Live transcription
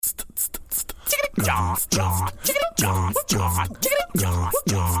What?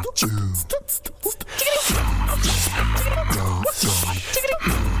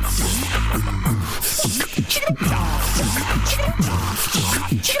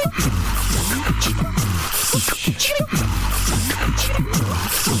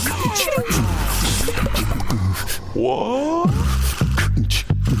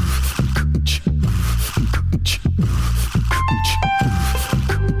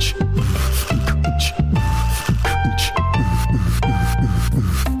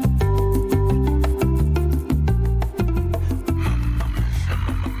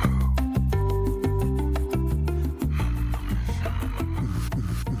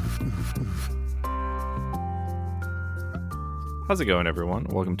 How's it going, everyone?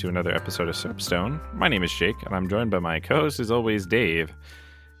 Welcome to another episode of Soapstone. My name is Jake, and I'm joined by my co-host, as always, Dave.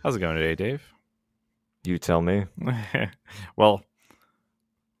 How's it going today, Dave? You tell me. Well,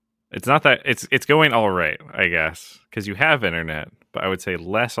 it's not that it's going all right, I guess, because you have internet, but I would say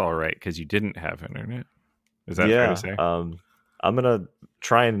less all right because you didn't have internet. Is that fair to say? I'm gonna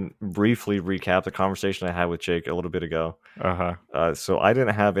try and briefly recap the conversation I had with Jake a little bit ago. So I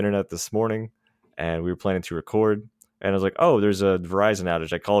didn't have internet this morning, and we were planning to record. And I was like, oh, there's a Verizon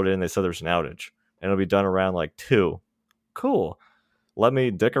outage. I called it in. They said there's an outage. And it'll be done around like 2. Cool. Let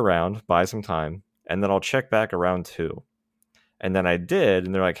me dick around, buy some time, and then I'll check back around 2. And then I did.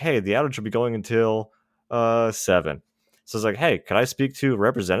 And they're like, hey, the outage will be going until 7. So I was like, hey, could I speak to a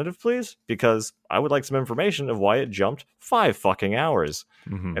representative, please? Because I would like some information of why it jumped 5 fucking hours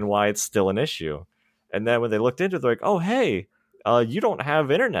and why it's still an issue. And then when they looked into it, they're like, oh, hey, you don't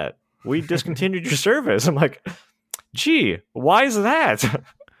have internet. We discontinued your service. I'm like, gee, why is that?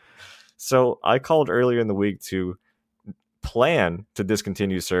 So I called earlier in the week to plan to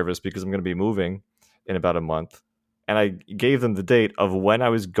discontinue service because I'm going to be moving in about a month. And I gave them the date of when I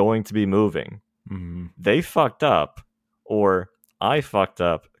was going to be moving. They fucked up, or I fucked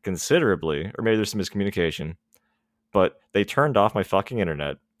up considerably, or maybe there's some miscommunication. But they turned off my fucking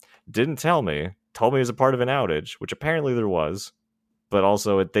internet, didn't tell me, told me it was a part of an outage, which apparently there was. But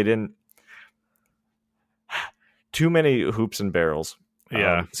also they didn't. Too many hoops and barrels.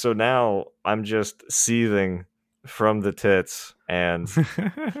 Yeah. So now I'm just seething from the tits and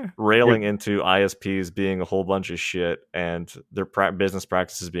railing into ISPs being a whole bunch of shit and their business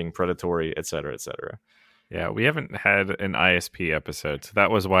practices being predatory, et cetera, et cetera. Yeah, we haven't had an ISP episode. So that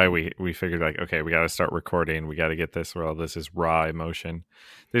was why we figured, like, okay, we got to start recording. We got to get this, well, this is raw emotion.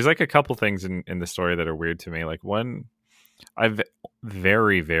 There's like a couple things in the story that are weird to me. Like, one, I've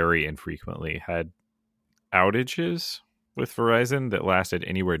very, very infrequently had outages with Verizon that lasted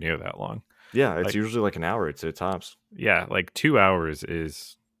anywhere near that long. Yeah, it's usually like an hour or 2 tops. Yeah, like 2 hours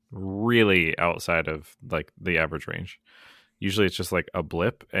is really outside of like the average range. Usually it's just like a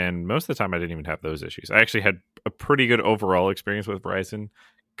blip, and most of the time I didn't even have those issues. I actually had a pretty good overall experience with Verizon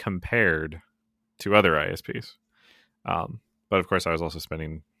compared to other ISPs. But of course I was also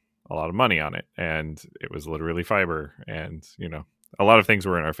spending a lot of money on it, and it was literally fiber, and you know, a lot of things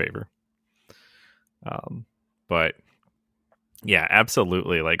were in our favor. But yeah,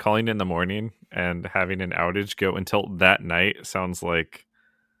 absolutely. Like calling in the morning and having an outage go until that night sounds like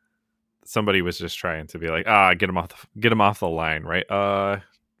somebody was just trying to be like, get them off the line, right?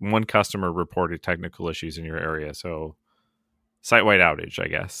 One customer reported technical issues in your area, so site-wide outage, I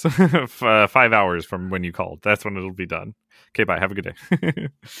guess. 5 hours from when you called. That's when it'll be done. Okay, bye. Have a good day.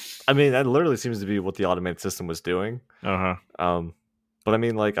 I mean, that literally seems to be what the automated system was doing. But I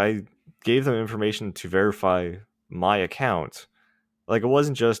mean, like, I gave them information to verify my account. Like, it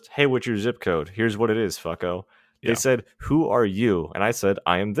wasn't just, hey, what's your zip code? Here's what it is, fucko. They said, who are you? And I said,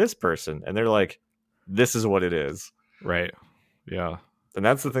 I am this person. And they're like, this is what it is. Right. Yeah. And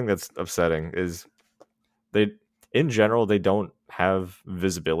that's the thing that's upsetting is in general, they don't have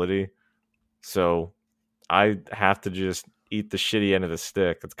visibility. So I have to just eat the shitty end of the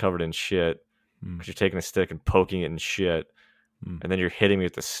stick that's covered in shit. Because you're taking a stick and poking it in shit. And then you're hitting me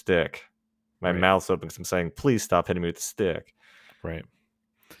with the stick. My mouth's open because I'm saying, please stop hitting me with the stick. Right.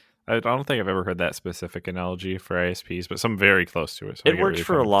 I don't think I've ever heard that specific analogy for ISPs, but some very close to it. So it works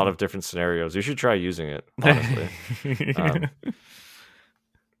for a lot of different scenarios. You should try using it, honestly.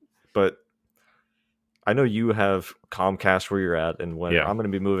 But I know you have Comcast where you're at, and when I'm going to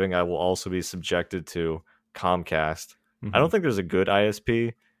be moving, I will also be subjected to Comcast. I don't think there's a good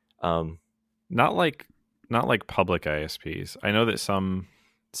ISP. Not like public ISPs. I know that some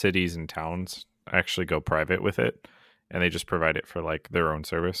cities and towns actually go private with it, and they just provide it for like their own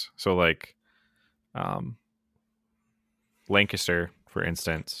service. So like Lancaster, for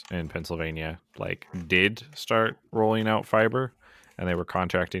instance, in Pennsylvania, like did start rolling out fiber, and they were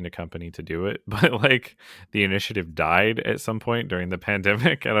contracting a company to do it, but like the initiative died at some point during the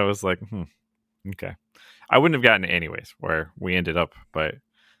pandemic, and I was like, okay. I wouldn't have gotten it anyways, where we ended up, but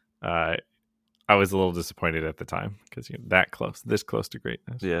I was a little disappointed at the time because this close to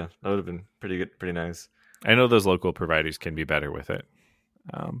greatness. Yeah, that would have been pretty good, pretty nice. I know those local providers can be better with it,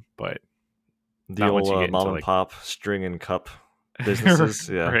 but the old mom and pop string and cup businesses,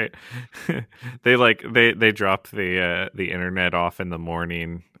 yeah, right. they dropped the internet off in the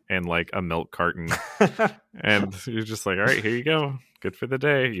morning and like a milk carton, and you're just like, all right, here you go, good for the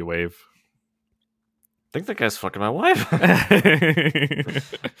day. You wave. I think that guy's fucking my wife.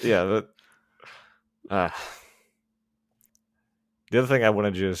 Yeah, but the other thing I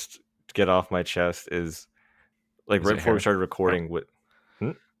want to just get off my chest is like right before we started recording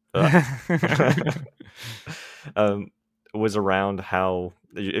was around how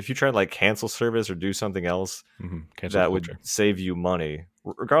if you try to like cancel service or do something else that would save you money,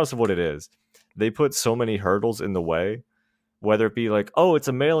 regardless of what it is, they put so many hurdles in the way, whether it be like, oh, it's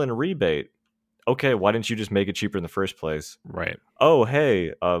a mail-in rebate. Okay, why didn't you just make it cheaper in the first place? Right. Oh,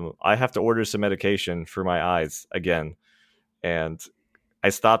 hey, I have to order some medication for my eyes again. And I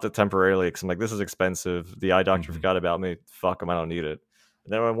stopped it temporarily because I'm like, this is expensive. The eye doctor forgot about me. Fuck him, I don't need it.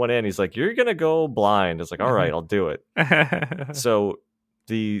 And then when I went in, he's like, you're going to go blind. I was like, all right, I'll do it. So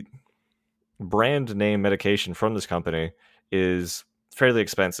the brand name medication from this company is fairly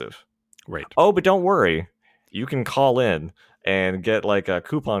expensive. Right. Oh, but don't worry. You can call in and get like a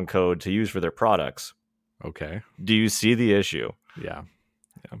coupon code to use for their products. Okay. Do you see the issue? Yeah.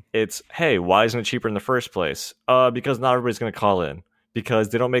 It's, hey, why isn't it cheaper in the first place? Because not everybody's going to call in. Because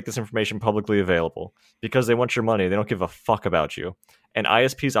they don't make this information publicly available. Because they want your money. They don't give a fuck about you. And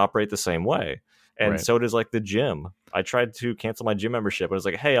ISPs operate the same way. And so does like the gym. I tried to cancel my gym membership. I was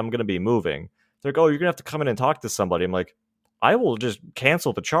like, hey, I'm going to be moving. They're like, oh, you're going to have to come in and talk to somebody. I'm like, I will just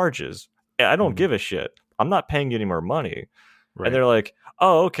cancel the charges. I don't give a shit. I'm not paying you any more money. Right. And they're like,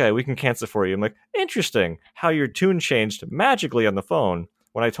 oh, okay, we can cancel it for you. I'm like, interesting how your tune changed magically on the phone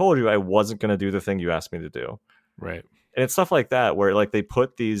when I told you I wasn't going to do the thing you asked me to do. Right. And it's stuff like that where like they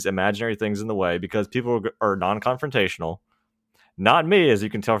put these imaginary things in the way because people are non-confrontational. Not me, as you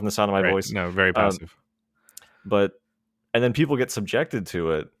can tell from the sound of my voice. No, very passive. And then people get subjected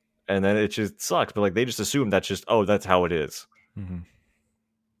to it, and then it just sucks. But like they just assume that's how it is. Mm-hmm.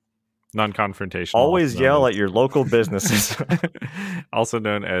 Non-confrontational. Always yell at your local businesses. Also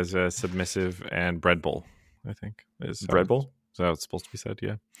known as submissive and bread bowl, I think. Is bread bowl? Is that how it's supposed to be said?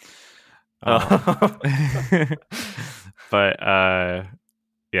 Yeah. But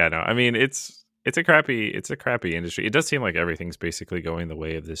yeah, no. I mean, it's a crappy industry. It does seem like everything's basically going the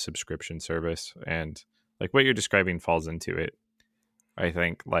way of the subscription service, and like what you're describing falls into it. I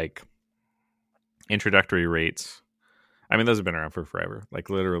think like introductory rates. I mean, those have been around for forever, like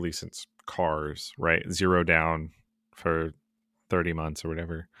literally since cars, right? 0 down for 30 months or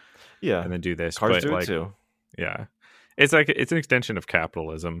whatever. Yeah. And then do this. Cars do it too. Yeah. It's like, it's an extension of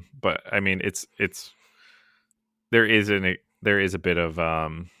capitalism, but I mean, there is a bit of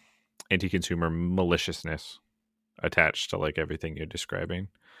anti-consumer maliciousness attached to like everything you're describing.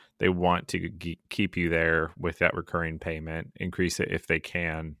 They want to keep you there with that recurring payment, increase it if they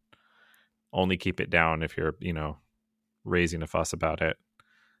can, only keep it down if you're, raising a fuss about it.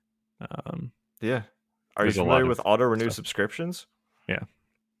 Yeah. Are you familiar with auto renew subscriptions? Yeah.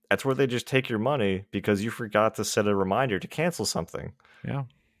 That's where they just take your money because you forgot to set a reminder to cancel something. Yeah.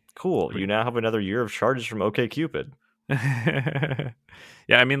 Cool. You now have another year of charges from OkCupid. Yeah,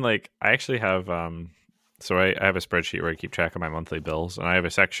 I mean, like, I actually have so I have a spreadsheet where I keep track of my monthly bills, and I have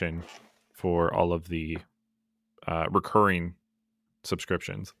a section for all of the recurring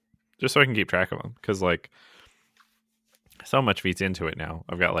subscriptions, just so I can keep track of them, because like so much feeds into it now.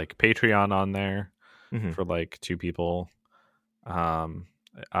 I've got like Patreon on there for like 2 people. When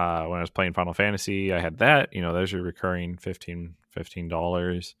I was playing Final Fantasy, I had that. Those are recurring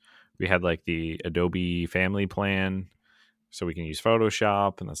 $15. We had like the Adobe Family Plan, so we can use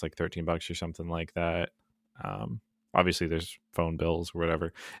Photoshop, and that's like $13 or something like that. Obviously, there's phone bills or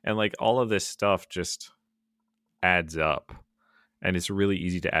whatever, and like all of this stuff just adds up. And it's really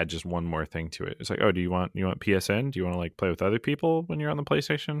easy to add just one more thing to it. It's like, oh, do you want PSN? Do you want to like play with other people when you're on the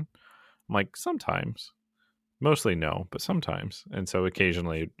PlayStation? I'm like, sometimes. Mostly no, but sometimes. And so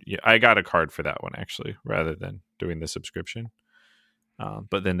occasionally, I got a card for that one actually, rather than doing the subscription.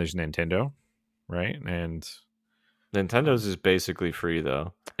 But then there's Nintendo, right? And Nintendo's is basically free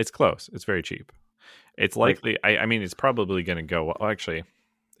though. It's close. It's very cheap. It's likely. I mean, it's probably going to go. Well, actually,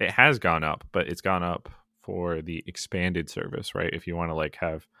 it has gone up, but it's gone up for the expanded service, right? If you want to like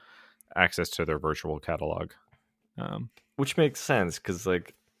have access to their virtual catalog. Which makes sense because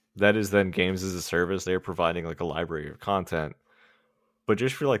like that is then games as a service. They're providing like a library of content, but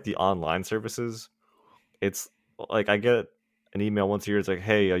just for like the online services, it's like I get an email once a year. It's like,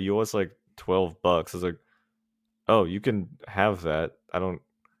 hey, you owe us like $12. It's like, oh, you can have that. I don't.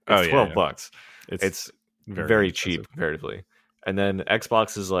 It's $12. It's very cheap comparatively. And then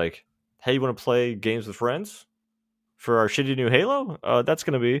Xbox is like, hey, you want to play games with friends for our shitty new Halo? That's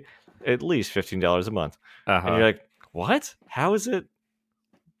going to be at least $15 a month. And you're like, what? How is it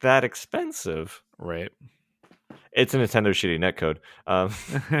that expensive? Right. It's a Nintendo shitty netcode.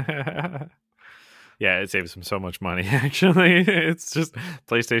 Yeah, it saves them so much money, actually. It's just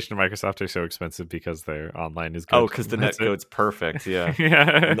PlayStation and Microsoft are so expensive because their online is good. Oh, because the netcode's perfect, yeah.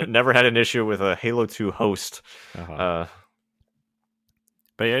 Yeah. Never had an issue with a Halo 2 host. But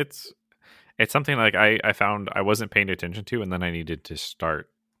yeah, it's something like I found I wasn't paying attention to, and then I needed to start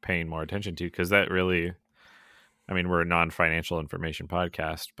paying more attention to, because that really, I mean, we're a non-financial information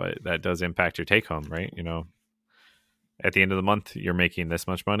podcast, but that does impact your take-home, right? You know, at the end of the month, you're making this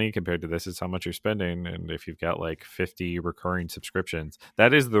much money compared to this is how much you're spending. And if you've got like 50 recurring subscriptions,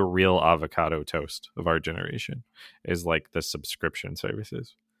 that is the real avocado toast of our generation, is like the subscription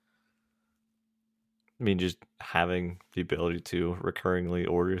services. I mean, just having the ability to recurringly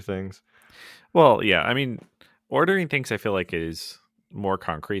order things. Well, yeah. I mean, ordering things I feel like is more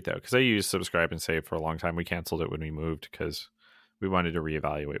concrete though, because I used Subscribe and Save for a long time. We canceled it when we moved because we wanted to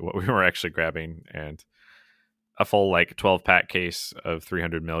reevaluate what we were actually grabbing, and a full like 12-pack case of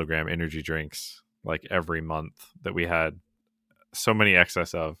 300 milligram energy drinks like every month that we had so many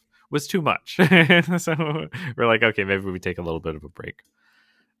excess of was too much. So we're like, okay, maybe we take a little bit of a break.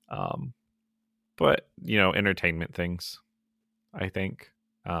 But you know, entertainment things, I think,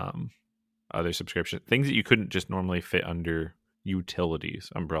 other subscription things that you couldn't just normally fit under utilities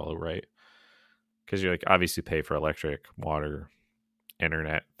umbrella, right? Because you're like obviously pay for electric, water,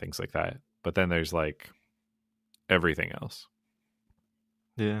 internet, things like that, but then there's like everything else.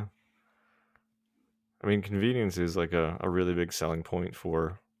 Yeah. I mean, convenience is like a really big selling point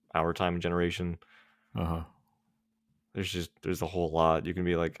for our time and generation. There's a whole lot. You can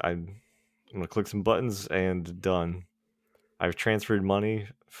be like, I'm going to click some buttons and done. I've transferred money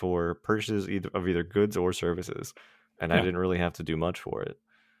for purchases of either goods or services, and I didn't really have to do much for it.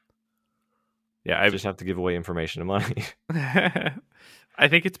 Yeah, I just have to give away information and money. I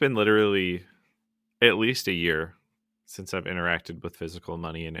think it's been literally at least a year since I've interacted with physical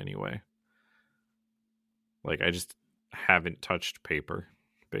money in any way. Like, I just haven't touched paper,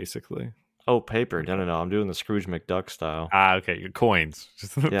 basically. Oh, paper. No. I'm doing the Scrooge McDuck style. Ah, okay. Your coins.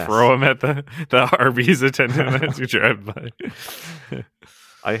 Just throw them at the Arby's attendant as you drive by.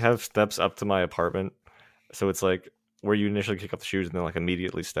 I have steps up to my apartment. So it's like where you initially kick off the shoes and then like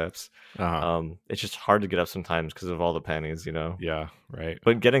immediately steps. It's just hard to get up sometimes because of all the pennies, you know? Yeah, right.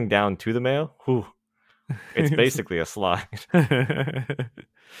 But getting down to the mail, whew, it's basically a slide.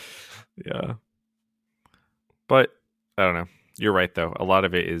 Yeah. But I don't know. You're right though. A lot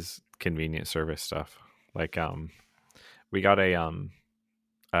of it is convenient service stuff. Like we got a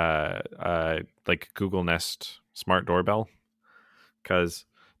like Google Nest smart doorbell, because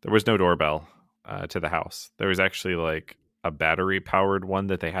there was no doorbell to the house. There was actually like a battery powered one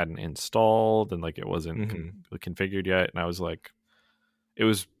that they hadn't installed, and like it wasn't configured yet. And I was like, it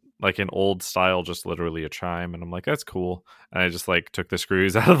was like an old style, just literally a chime, and I'm like, that's cool. And I just like took the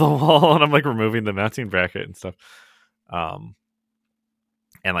screws out of the wall, and I'm like removing the mounting bracket and stuff.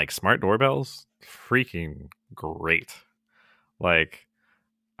 And like smart doorbells, freaking great. Like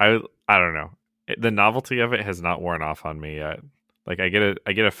I don't know, the novelty of it has not worn off on me yet. Like I get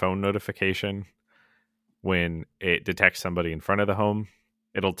a phone notification when it detects somebody in front of the home.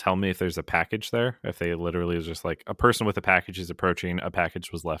 It'll tell me if there's a package there. If they literally is just like, a person with a package is approaching, a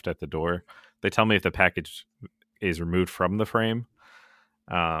package was left at the door. They tell me if the package is removed from the frame.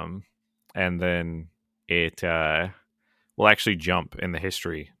 And then it will actually jump in the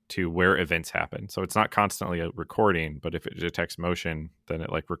history to where events happen. So it's not constantly a recording, but if it detects motion, then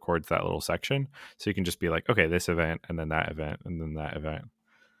it like records that little section. So you can just be like, okay, this event, and then that event, and then that event.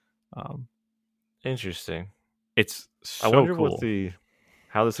 Interesting. It's so I wonder cool.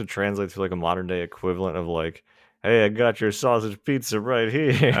 How this would translate to like a modern day equivalent of like, hey, I got your sausage pizza right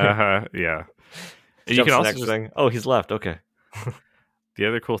here. Yeah. You can also thing. Oh, he's left. Okay. The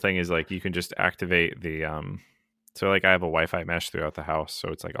other cool thing is like you can just activate the so like I have a Wi-Fi mesh throughout the house, so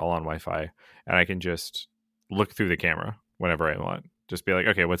it's like all on Wi-Fi, and I can just look through the camera whenever I want. Just be like,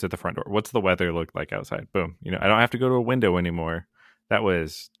 okay, what's at the front door? What's the weather look like outside? Boom. You know, I don't have to go to a window anymore. That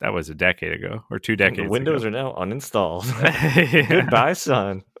was a decade ago or 2 decades ago. The windows are now uninstalled. Goodbye,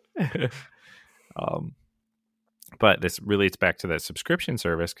 son. But this relates back to that subscription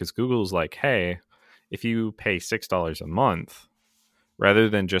service because Google's like, hey, if you pay $6 a month, rather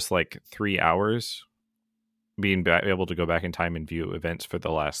than just like 3 hours being able to go back in time and view events for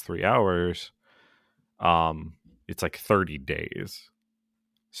the last 3 hours, it's like 30 days.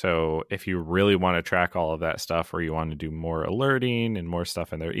 So if you really want to track all of that stuff, or you want to do more alerting and more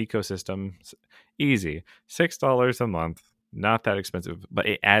stuff in their ecosystem, easy. $6 a month, not that expensive, but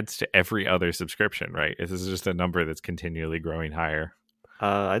it adds to every other subscription, right? This is just a number that's continually growing higher.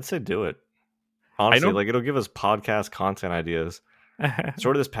 I'd say do it. Honestly, like it'll give us podcast content ideas.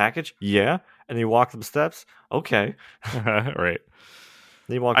 Sort of this package, yeah. And you walk the steps, okay. Right.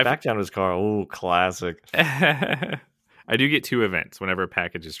 Then you walk back down to his car. Oh, classic. I do get 2 events whenever a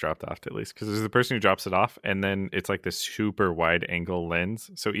package is dropped off, at least, because there's the person who drops it off, and then it's like this super wide angle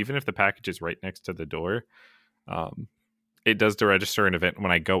lens. So even if the package is right next to the door, it does to register an event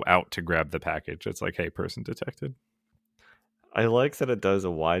when I go out to grab the package. It's like, hey, person detected. I like that it does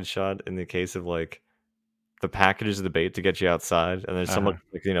a wide shot in the case of like the package is the bait to get you outside, and there's someone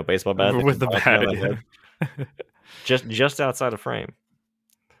like, baseball bat with the bat, just outside of frame.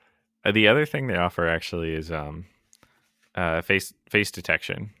 The other thing they offer actually is face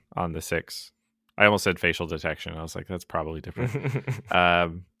detection on the 6. I almost said facial detection. I was like, that's probably different.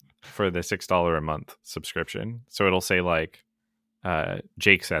 For the $6 a month subscription, so it'll say like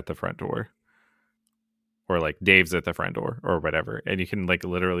Jake's at the front door, or like Dave's at the front door, or whatever, and you can like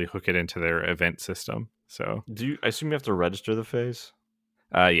literally hook it into their event system. So I assume you have to register the face?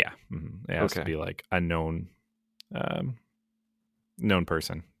 Yeah. Mm-hmm. It has to be like a known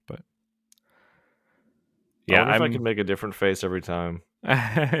person. But yeah, I can make a different face every time.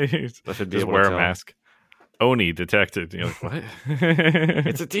 Just wear a mask. Oni detected. You're like, what?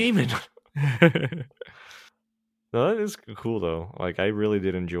 It's a demon. No, that is cool though. Like, I really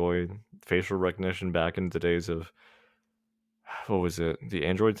did enjoy facial recognition back in the days of, what was it, the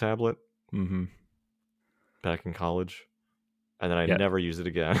Android tablet? Mm-hmm. Back in college, and then I never used it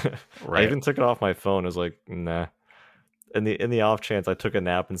again. Right. I even took it off my phone. I was like, nah. In the off chance I took a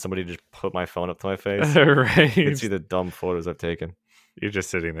nap and somebody just put my phone up to my face, right? You can see the dumb photos I've taken. You're just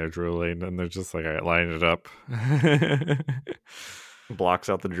sitting there drooling, and they're just like, I line it up. Blocks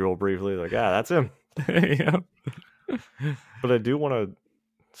out the drool briefly, like, that's him. Yeah. But I do want to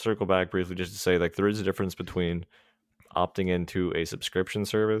circle back briefly just to say, like, there is a difference between opting into a subscription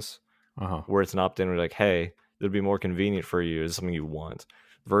service where it's an opt-in where like, hey, it would be more convenient for you, is something you want,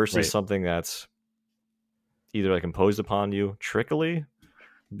 versus something that's either like imposed upon you trickily,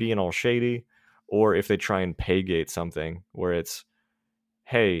 being all shady, or if they try and pay gate something where it's,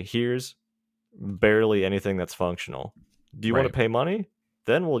 hey, here's barely anything that's functional. Do you want to pay money?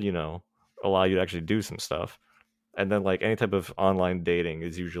 Then we'll, allow you to actually do some stuff. And then like any type of online dating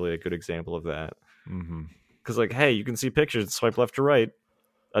is usually a good example of that. Because like, hey, you can see pictures, swipe left to right.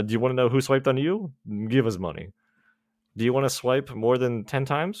 Do you want to know who swiped on you? Give us money. Do you want to swipe more than 10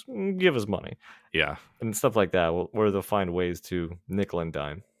 times? Give us money. Yeah. And stuff like that, where they'll find ways to nickel and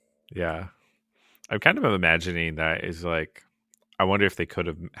dime. Yeah. I'm kind of imagining that is like, I wonder if they could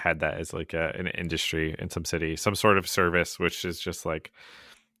have had that as like an industry in some city, some sort of service, which is just like,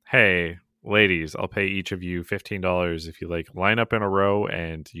 hey, ladies, I'll pay each of you $15 if you like line up in a row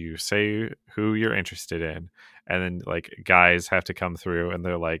and you say who you're interested in. And then like guys have to come through and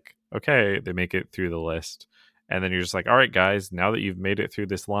they're like, okay, they make it through the list. And then you're just like, all right, guys, now that you've made it through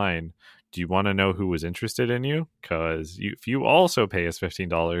this line, do you want to know who was interested in you? Because if you also pay us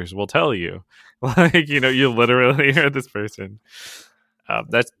 $15, we'll tell you. Like, you literally are this person.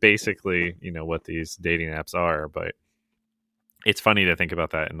 That's basically, what these dating apps are. But it's funny to think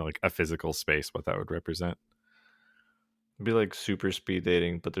about that in like a physical space, what that would represent. It'd be like super speed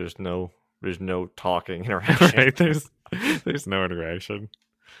dating, but there's no talking interaction. Right? There's no interaction.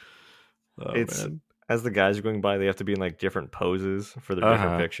 Oh, it's man. As the guys are going by, they have to be in like different poses for their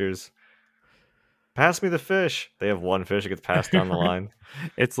different pictures. Pass me the fish. They have one fish that gets passed down the line.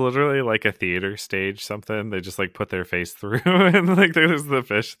 It's literally like a theater stage something. They just like put their face through and like there's the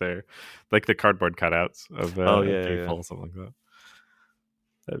fish there. Like the cardboard cutouts of people, something like that.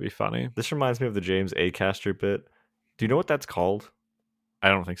 That'd be funny. This reminds me of the James A. Caster bit. Do you know what that's called? I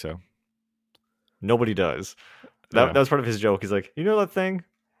don't think so. Nobody does. That was part of his joke. He's like, you know that thing?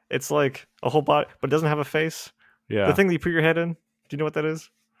 It's like a whole body, but it doesn't have a face. Yeah. The thing that you put your head in. Do you know what that is?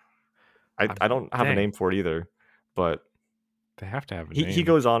 I don't have a name for it either, but they have to have a name. He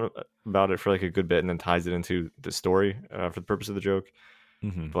goes on about it for like a good bit and then ties it into the story for the purpose of the joke.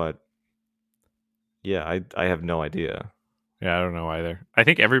 But yeah, I have no idea. Yeah, I don't know either. I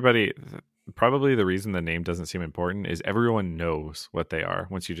think everybody, probably the reason the name doesn't seem important is everyone knows what they are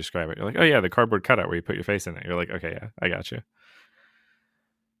once you describe it. You're like, oh yeah, the cardboard cutout where you put your face in it. You're like, okay, yeah, I got you.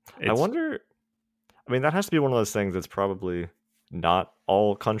 I wonder. I mean, that has to be one of those things that's probably not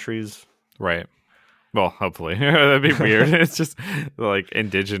all countries. Right. Well, hopefully. That'd be weird. It's just like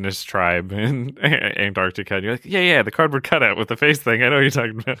indigenous tribe in Antarctica. And you're like, yeah, the cardboard cutout with the face thing. I know what you're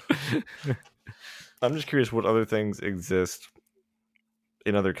talking about. I'm just curious what other things exist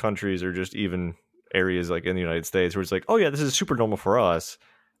in other countries or just even areas like in the United States where it's like, oh yeah, this is super normal for us.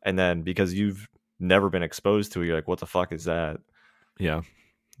 And then because you've never been exposed to it, you're like, what the fuck is that? Yeah.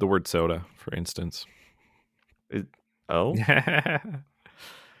 The word soda, for instance. Oh?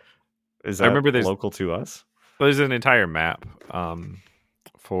 Is that I remember local to us? There's an entire map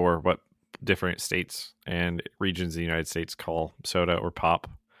for what different states and regions of the United States call soda or pop.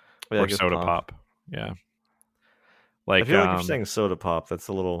 Yeah, or soda pop. Yeah. Like, I feel like if you're saying soda pop, that's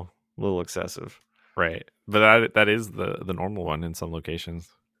a little excessive. Right. But that is the normal one in some locations.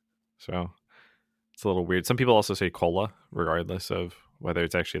 So it's a little weird. Some people also say cola, regardless of whether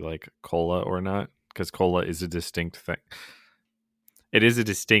it's actually like cola or not, because cola is a distinct thing. It is a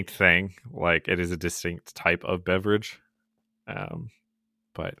distinct thing. Like, it is a distinct type of beverage.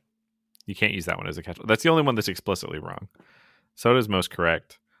 But you can't use that one as a catch. That's the only one that's explicitly wrong. Soda is most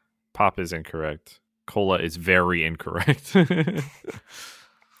correct. Pop is incorrect. Cola is very incorrect. Well,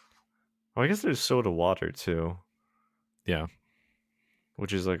 I guess there's soda water too. Yeah.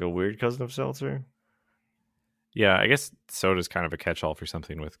 Which is like a weird cousin of seltzer. Yeah, I guess soda is kind of a catch-all for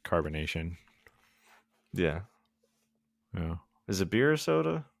something with carbonation. Yeah. Yeah. Is it beer or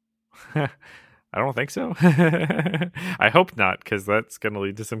soda? I don't think so. I hope not, because that's going to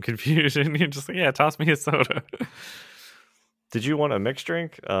lead to some confusion. You're just like, yeah, toss me a soda. Did you want a mixed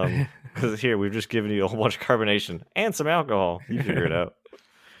drink? Because here, we've just given you a whole bunch of carbonation and some alcohol. You figure it out.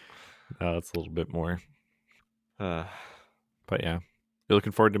 No, it's a little bit more. But yeah. You're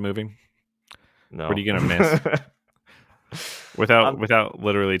looking forward to moving? No. What are you going to miss? Without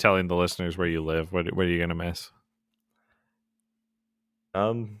literally telling the listeners where you live, what are you going to miss?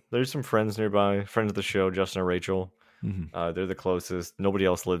 There's some friends nearby, friends of the show, Justin and Rachel. Mm-hmm. They're the closest. Nobody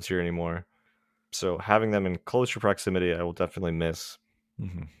else lives here anymore. So having them in closer proximity, I will definitely miss.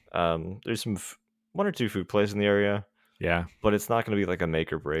 Mm-hmm. There's some one or two food places in the area. Yeah. But it's not going to be like a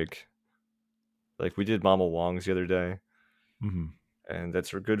make or break. Like, we did Mama Wong's the other day. Mm-hmm. And that's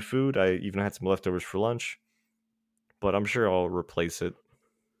for good food. I even had some leftovers for lunch. But I'm sure I'll replace it.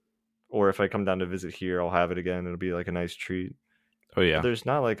 Or if I come down to visit here, I'll have it again. It'll be like a nice treat. Oh, yeah. But there's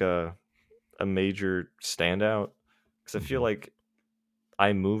not like a major standout. Because I feel like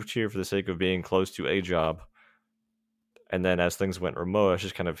I moved here for the sake of being close to a job. And then as things went remote, I was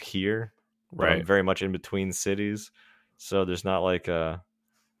just kind of here. Right. I'm very much in between cities. So there's not like a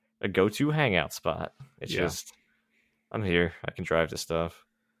go-to hangout spot. It's just, I'm here. I can drive to stuff.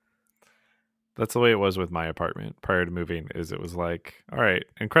 That's the way it was with my apartment prior to moving. Is it was like, all right,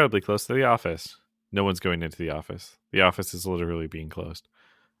 incredibly close to the office. No one's going into the office. The office is literally being closed.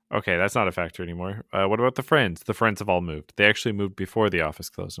 Okay, that's not a factor anymore. What about the friends? The friends have all moved. They actually moved before the office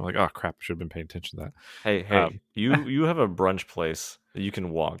closed. I'm like, oh crap, I should have been paying attention to that. Hey, you have a brunch place that you can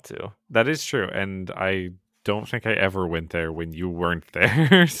walk to. That is true, and I don't think I ever went there when you weren't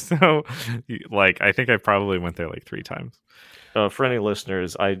there. So, like, I think I probably went there like 3 times. For any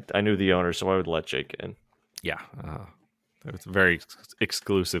listeners, I knew the owner, so I would let Jake in. Yeah, it's a very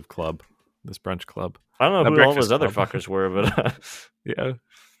exclusive club. This brunch club. I don't know who all those other fuckers were, but yeah.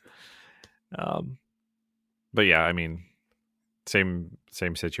 But yeah, I mean, same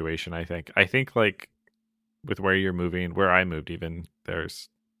situation. I think like with where you're moving, where I moved, even there's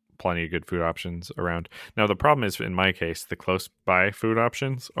plenty of good food options around. Now the problem is, in my case, the close by food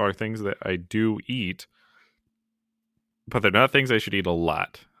options are things that I do eat, but they're not things I should eat a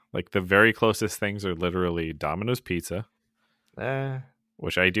lot. Like, the very closest things are literally Domino's Pizza,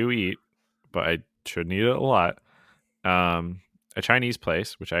 which I do eat, but I shouldn't eat it a lot. A Chinese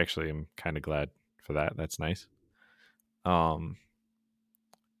place, which I actually am kind of glad for that. That's nice.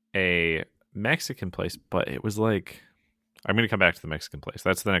 A Mexican place, but it was like, I'm going to come back to the Mexican place.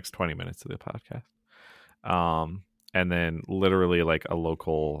 That's the next 20 minutes of the podcast. And then literally like a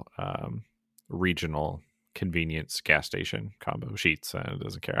local regional convenience gas station combo. Sheetz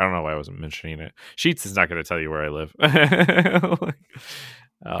doesn't care. I don't know why I wasn't mentioning it. Sheetz is not going to tell you where I live.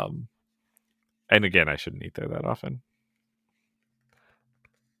 And again, I shouldn't eat there that often.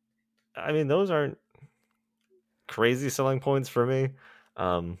 I mean, those aren't crazy selling points for me.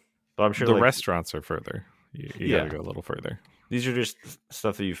 But I'm sure the restaurants are further. You gotta go a little further. These are just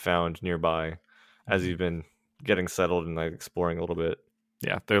stuff that you found nearby as you've been getting settled and like exploring a little bit.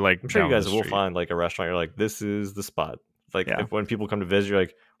 Yeah, they're like I'm sure you down the guys will street. find like a restaurant. You're like, this is the spot. Like Yeah. if when people come to visit, you're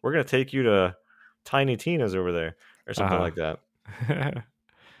like, we're gonna take you to Tiny Tina's over there or something like that.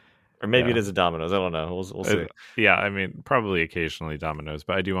 Or maybe Yeah. it is a Domino's. I don't know. We'll see. Yeah, I mean, probably occasionally Domino's,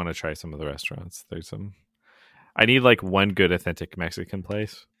 but I do want to try some of the restaurants. I need like one good authentic Mexican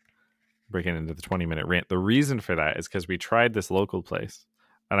place. Breaking into the 20-minute rant. The reason for that is because we tried this local place,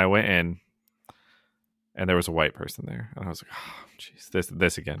 and I went in, and there was a white person there, and I was like, "Oh, jeez,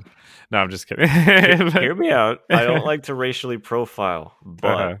 this again." No, I'm just kidding. Hear me out. I don't like to racially profile,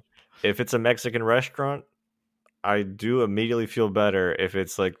 but if it's a Mexican restaurant, I do immediately feel better if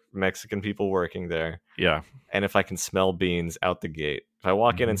it's like Mexican people working there. Yeah, and if I can smell beans out the gate. If I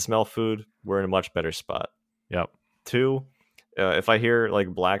walk in and smell food, we're in a much better spot. Yep. 2, if I hear like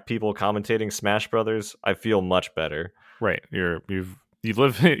black people commentating Smash Brothers, I feel much better. Right. You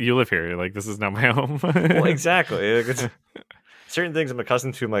live here. You're like, this is not my home. Well, exactly. Certain things I'm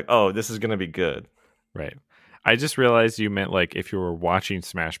accustomed to. I'm like, oh, this is gonna be good. Right. I just realized you meant like if you were watching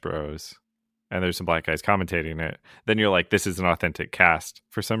Smash Bros. And there's some black guys commentating it, then you're like, this is an authentic cast.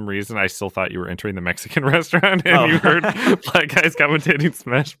 For some reason, I still thought you were entering the Mexican restaurant and you heard black guys commentating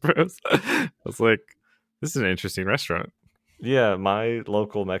Smash Bros. I was like, this is an interesting restaurant. Yeah, my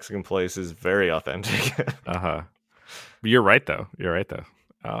local Mexican place is very authentic. But you're right, though.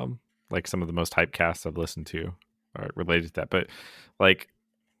 Like some of the most hype casts I've listened to are related to that. But like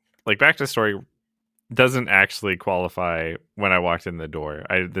back to the story, doesn't actually qualify when I walked in the door.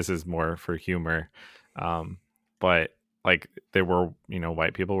 This is more for humor. But like there were,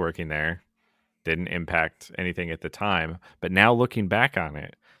 white people working there. Didn't impact anything at the time. But now looking back on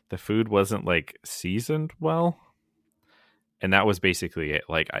it, the food wasn't like seasoned well. And that was basically it.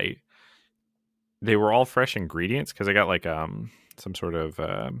 Like they were all fresh ingredients because I got like some sort of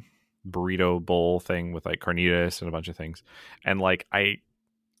burrito bowl thing with like carnitas and a bunch of things. And like I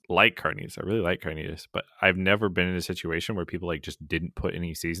like carnitas. I really like carnitas, but I've never been in a situation where people like just didn't put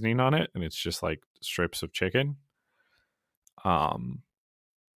any seasoning on it and it's just like strips of chicken. And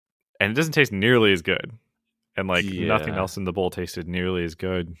it doesn't taste nearly as good. And like nothing else in the bowl tasted nearly as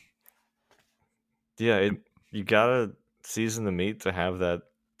good. Yeah, you gotta season the meat to have that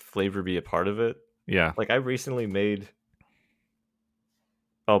flavor be a part of it. Yeah. Like I recently made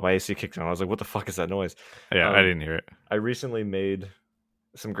my AC kicked on. I was like, what the fuck is that noise? Yeah, I didn't hear it. I recently made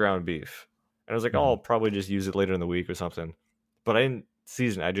some ground beef. And I was like, I'll probably just use it later in the week or something. But I didn't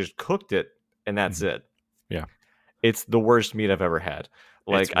season it. I just cooked it, and that's it. Yeah. It's the worst meat I've ever had.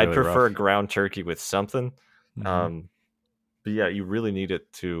 Like, really I'd prefer ground turkey with something. But yeah, you really need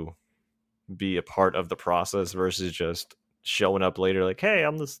it to be a part of the process versus just showing up later like, hey,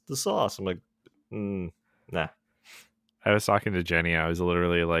 I'm the sauce. I'm like, nah. I was talking to Jenny. I was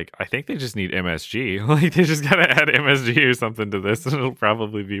literally like, I think they just need MSG. Like, they just got to add MSG or something to this, and it'll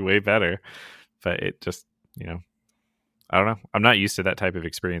probably be way better. But it just, I don't know. I'm not used to that type of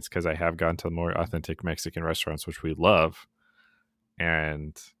experience because I have gone to more authentic Mexican restaurants, which we love.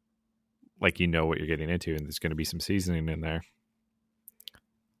 And, like, you know what you're getting into, and there's going to be some seasoning in there.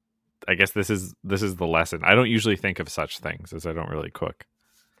 I guess this is the lesson. I don't usually think of such things as I don't really cook.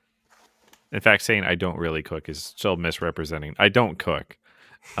 In fact, saying I don't really cook is still misrepresenting. I don't cook.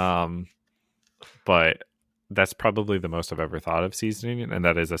 But that's probably the most I've ever thought of seasoning, and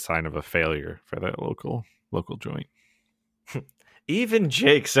that is a sign of a failure for that local joint. Even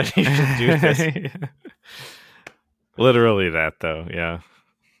Jake said he should do this. Literally that, though, yeah.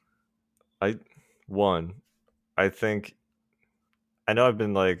 I think, I know I've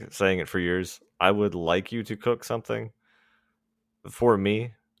been like saying it for years. I would like you to cook something for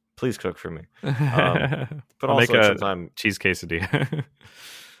me. Please cook for me. But I'll also make sometime cheese quesadilla.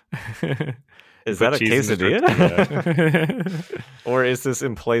 Is that a quesadilla? Or is this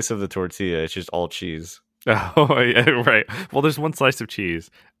in place of the tortilla? It's just all cheese. Oh, yeah, right. Well, there's one slice of cheese,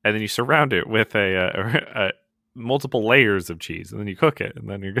 and then you surround it with a multiple layers of cheese, and then you cook it, and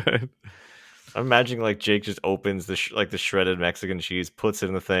then you're good. I'm imagining like Jake just opens the shredded Mexican cheese, puts it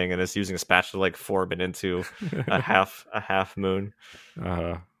in the thing, and is using a spatula to like form it into a half moon.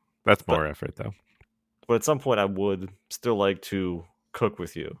 That's more effort, though. But at some point, I would still like to cook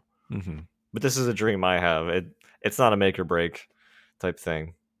with you. But this is a dream I have. It's not a make or break type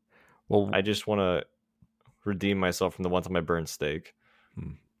thing. Well, I just want to redeem myself from the one time I burned steak.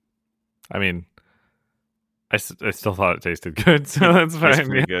 I mean, I still thought it tasted good, so that's fine. It's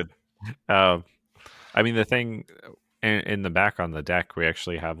pretty good. I mean, the thing in the back on the deck, we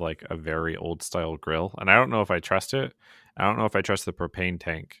actually have like a very old style grill, and I don't know if I trust it. I don't know if I trust the propane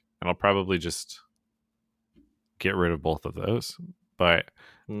tank, and I'll probably just get rid of both of those. But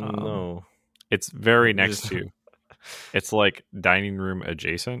no, it's very next to. It's like dining room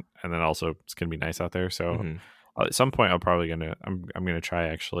adjacent, and then also it's gonna be nice out there. So at some point, I'm gonna try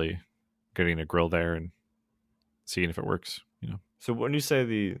actually getting a grill there and seeing if it works. So when you say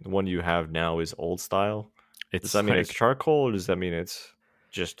the one you have now is old style, does It's that mean it's like charcoal, or does that mean it's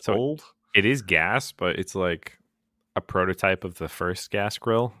just so old? it is gas, but it's like a prototype of the first gas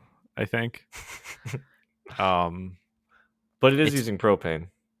grill, I think. But it is It's using propane.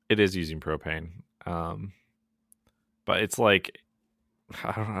 it is using propane. But it's like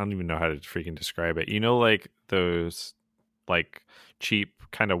I don't even know how to freaking describe it. Like those like cheap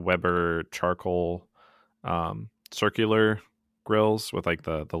kind of Weber charcoal circular grills with like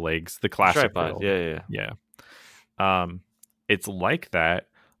the legs, the classic Tripod. grill. Yeah. It's like that,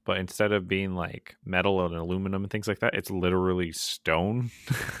 but instead of being like metal and aluminum and things like that, it's literally stone,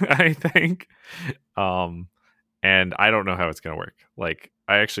 I think. And I don't know how it's gonna work. Like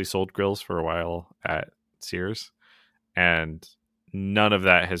I actually sold grills for a while at Sears, and none of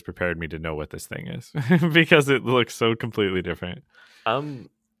that has prepared me to know what this thing is because it looks so completely different. I'm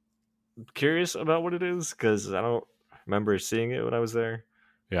curious about what it is because I don't remember seeing it when I was there.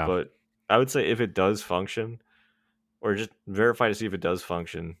 Yeah. But I would say if it does function, or just verify to see if it does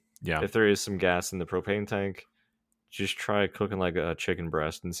function. Yeah. If there is some gas in the propane tank, just try cooking like a chicken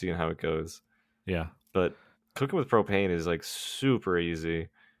breast and seeing how it goes. Yeah. But cooking with propane is like super easy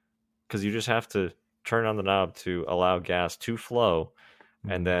because you just have to turn on the knob to allow gas to flow,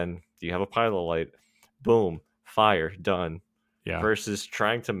 and then you have a pilot light. Boom, fire, done. Yeah. Versus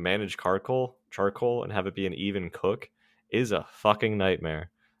trying to manage charcoal and have it be an even cook is a fucking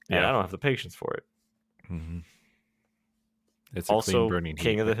nightmare. And I don't have the patience for it. Mm-hmm. It's also a clean burning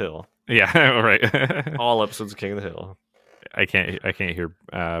King heat. of the Hill. Yeah, right. All episodes of King of the Hill. I can't hear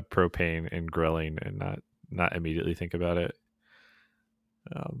propane and grilling and not immediately think about it.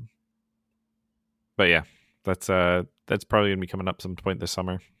 But yeah, that's probably gonna be coming up some point this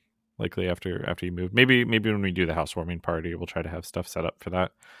summer, likely after you move. Maybe when we do the housewarming party, we'll try to have stuff set up for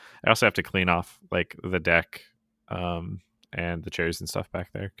that. I also have to clean off like the deck, and the chairs and stuff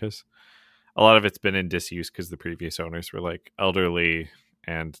back there because a lot of it's been in disuse because the previous owners were like elderly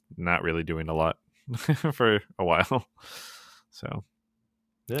and not really doing a lot for a while. So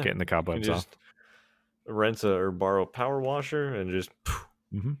getting the cobwebs off. Rent or borrow a power washer and just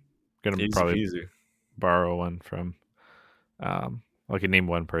gonna easy probably peasy. Borrow one from I can name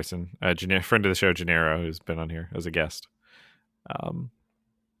one person, friend of the show, Gennaro, who's been on here as a guest.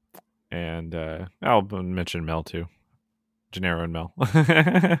 And I'll mention Mel too. Gennaro and Mel.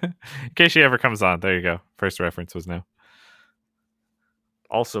 In case she ever comes on. There you go. First reference was now.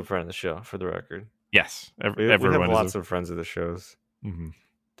 Also friend of the show, for the record. Yes. We have lots of friends of the shows. Mm-hmm.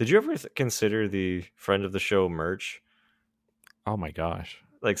 Did you ever consider the friend of the show merch? Oh my gosh.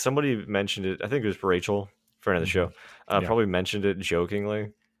 Like somebody mentioned it. I think it was Rachel, friend of the show. Probably mentioned it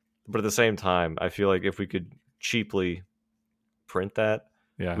jokingly. But at the same time, I feel like if we could cheaply print that,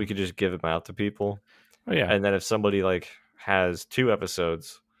 we could just give them out to people. Oh yeah. And then if somebody like has 2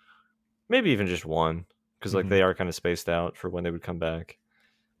 episodes, maybe even just 1, because like they are kind of spaced out for when they would come back.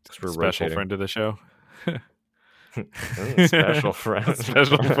 We're special rotating. Friend of the show. Special friend.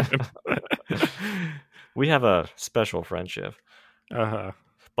 Special friend. We have a special friendship. Uh-huh.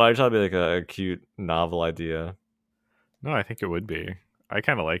 But I thought it'd be like a cute novel idea. No, I think it would be. I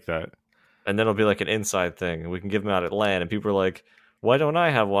kind of like that. And then it'll be like an inside thing. We can give them out at LAN, and people are like, "Why don't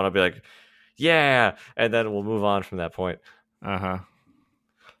I have one?" I'll be like, "Yeah," and then we'll move on from that point. But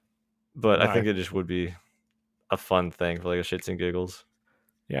no, I think it just would be a fun thing for like a shits and giggles.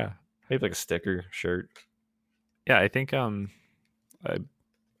 Yeah, maybe like a sticker shirt. Yeah, I think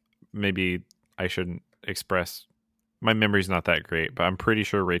maybe I shouldn't express. My memory's not that great, but I'm pretty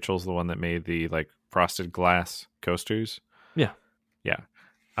sure Rachel's the one that made the like frosted glass coasters. Yeah.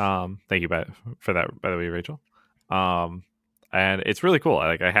 Thank you for that, by the way, Rachel. And it's really cool.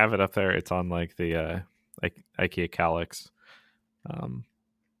 Like I have it up there. It's on like the like IKEA Calyx.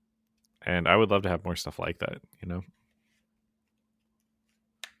 And I would love to have more stuff like that, you know.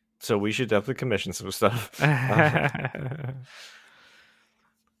 So we should definitely commission some stuff.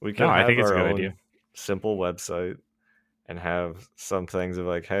 We can I think it's a good idea. Simple website and have some things of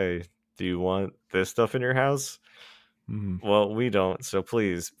like, hey, do you want this stuff in your house? Mm-hmm. Well, we don't. So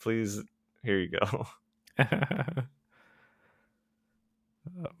please, here you go.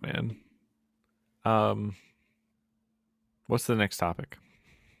 Oh man. What's the next topic?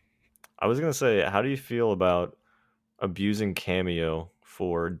 I was gonna say, how do you feel about abusing Cameo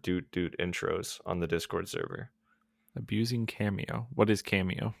for doot intros on the Discord server? Abusing Cameo. What is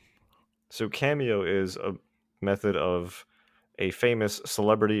Cameo? So Cameo is a method of a famous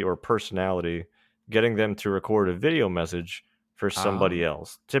celebrity or personality getting them to record a video message for somebody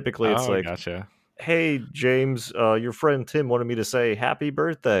else. Typically, it's like, gotcha. Hey, James, your friend Tim wanted me to say happy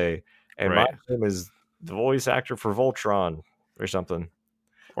birthday. And my name is the voice actor for Voltron or something.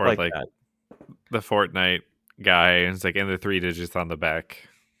 Or like that. The Fortnite guy, and it's like in the 3 digits on the back.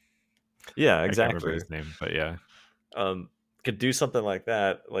 Yeah, exactly. I can't remember his name, but yeah. Could do something like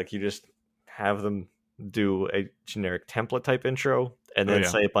that. Like you just have them do a generic template type intro and then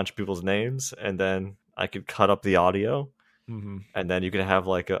say a bunch of people's names, and then I could cut up the audio. And then you could have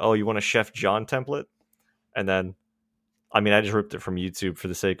like you want a Chef John template, and then I mean I just ripped it from YouTube for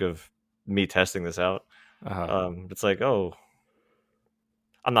the sake of me testing this out. It's like, I'm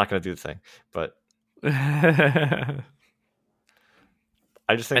not gonna do the thing, but I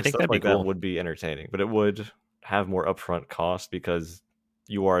just think stuff like that would be entertaining, but it would have more upfront cost because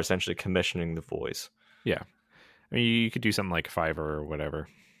you are essentially commissioning the voice. Yeah, I mean you could do something like Fiverr or whatever,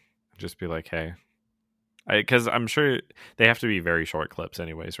 just be like, hey. Because I'm sure they have to be very short clips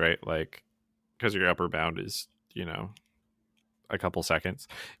anyways, right? Like, because your upper bound is, a couple seconds.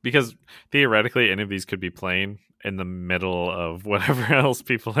 Because theoretically, any of these could be playing in the middle of whatever else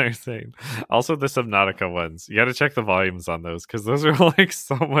people are saying. Also, the Subnautica ones, you got to check the volumes on those, because those are like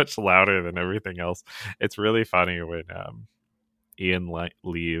so much louder than everything else. It's really funny when Ian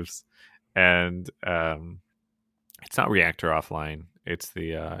leaves, and it's not Reactor Offline. It's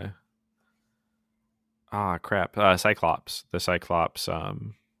the... Cyclops. The Cyclops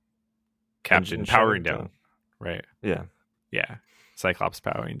captain powering down. Right. Yeah. Yeah. Cyclops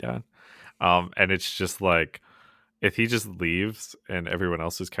powering down. And it's just like, if he just leaves and everyone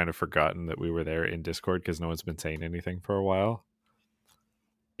else has kind of forgotten that we were there in Discord because no one's been saying anything for a while,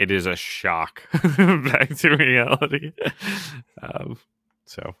 it is a shock back to reality.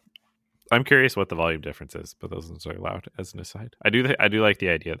 So I'm curious what the volume difference is, but those ones are loud as an aside. I do like the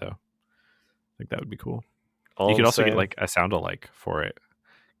idea though. I think that would be cool. You could also get like a sound alike for it,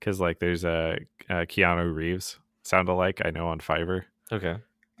 because like there's a Keanu Reeves sound alike I know on Fiverr. Okay.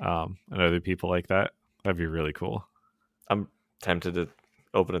 And other people like that. That'd be really cool. I'm tempted to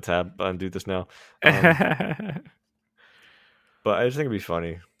open a tab and do this now, but I just think it'd be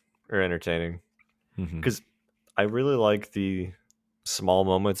funny or entertaining, because I really like the small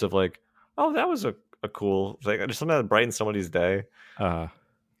moments of like, oh, that was a cool, like just something that brightens somebody's day.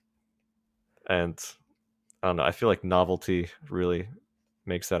 And I don't know, I feel like novelty really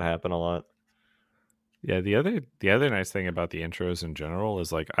makes that happen a lot. Yeah, the other nice thing about the intros in general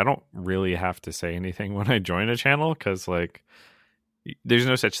is like I don't really have to say anything when I join a channel, because like there's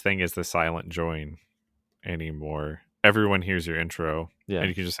no such thing as the silent join anymore. Everyone hears your intro, and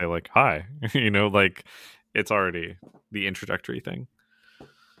you can just say like hi, like it's already the introductory thing.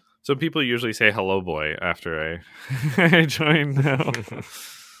 So people usually say hello boy after I join now.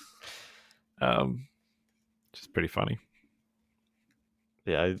 Which is pretty funny.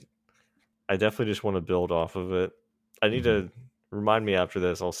 Yeah, I definitely just want to build off of it. I need to remind me after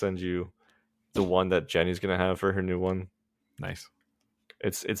this. I'll send you the one that Jenny's gonna have for her new one. Nice.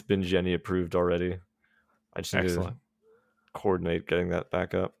 It's been Jenny approved already. I just need to coordinate getting that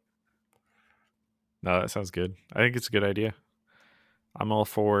back up. No, that sounds good. I think it's a good idea. I'm all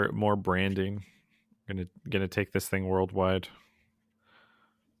for more branding. Gonna take this thing worldwide.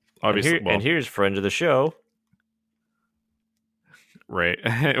 Obviously, and here's friend of the show. Right.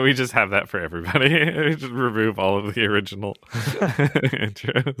 We just have that for everybody. We just remove all of the original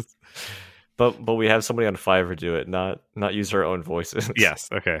intros. But we have somebody on Fiverr do it, not use our own voices. Yes.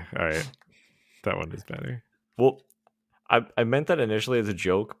 Okay. All right. That one is better. Well, I meant that initially as a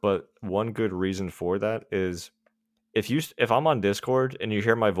joke, but one good reason for that is if I'm on Discord and you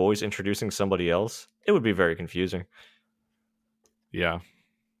hear my voice introducing somebody else, it would be very confusing. Yeah.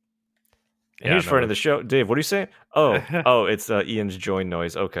 And here's friend of the show, Dave. What are you saying? Oh, it's Ian's join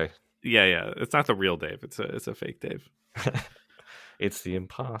noise. Okay. Yeah. It's not the real Dave. It's a fake Dave. It's the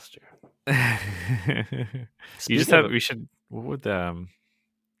imposter. You just have. We should. What would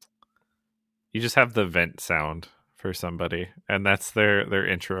you just have the vent sound for somebody, and that's their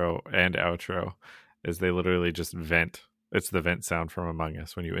intro and outro. Is they literally just vent. It's the vent sound from Among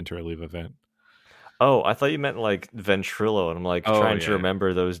Us when you enter or leave a vent. Oh, I thought you meant like Ventrilo, and I'm like trying to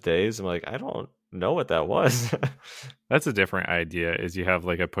remember those days. I'm like, I don't know what that was. That's a different idea. Is you have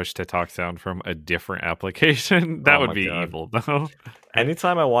like a push to talk sound from a different application? That would be evil, though.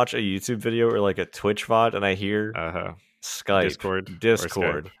 Anytime I watch a YouTube video or like a Twitch VOD and I hear Skype,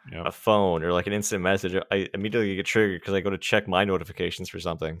 Discord, a phone, or like an instant message, I immediately get triggered because I go to check my notifications for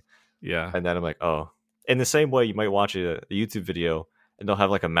something. Yeah, and then I'm like, oh. In the same way, you might watch a YouTube video and they'll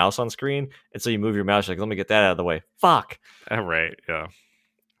have like a mouse on screen, and so you move your mouse, like, let me get that out of the way. Fuck. Right, yeah.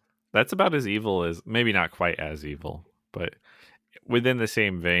 That's about as evil as, maybe not quite as evil, but within the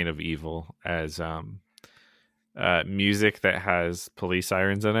same vein of evil as music that has police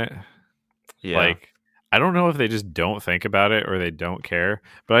sirens in it. Yeah. Like, I don't know if they just don't think about it or they don't care,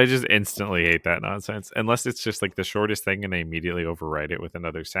 but I just instantly hate that nonsense. Unless it's just like the shortest thing and they immediately overwrite it with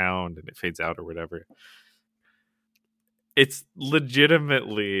another sound and it fades out or whatever. It's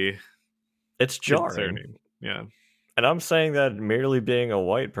legitimately It's jarring. concerning. Yeah. And I'm saying that merely being a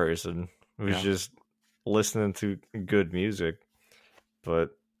white person who's just listening to good music,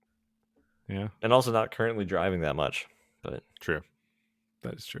 but and also not currently driving that much. But true.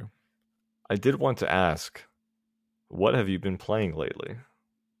 That is true. I did want to ask, what have you been playing lately?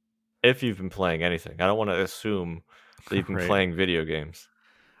 If you've been playing anything. I don't want to assume that you've been playing video games.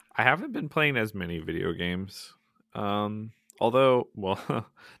 I haven't been playing as many video games. Although, well,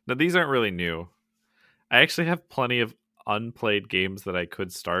 no, these aren't really new. I actually have plenty of unplayed games that I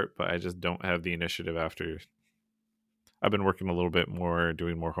could start, but I just don't have the initiative after. I've been working a little bit more,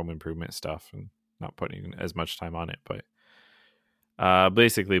 doing more home improvement stuff and not putting as much time on it, but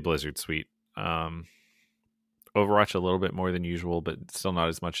basically Blizzard Suite. Overwatch a little bit more than usual, but still not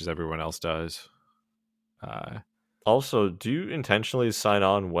as much as everyone else does. Also, do you intentionally sign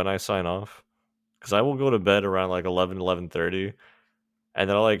on when I sign off? Because I will go to bed around like 11:30, and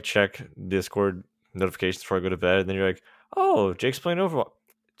then I'll like check Discord notifications before I go to bed, and then you're like, oh, Jake's playing Overwatch.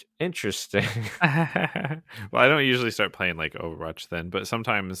 Interesting. Well, I don't usually start playing like Overwatch then, but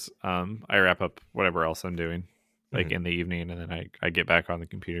sometimes I wrap up whatever else I'm doing like in the evening, and then I get back on the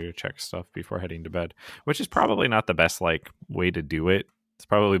computer to check stuff before heading to bed, which is probably not the best like way to do it. It's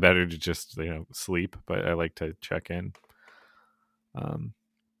probably better to just, sleep, but I like to check in.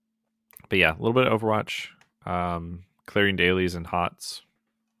 But yeah, a little bit of Overwatch, clearing dailies and HOTS,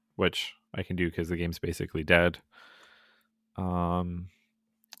 which I can do because the game's basically dead. I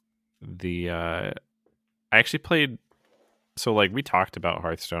actually played, so like we talked about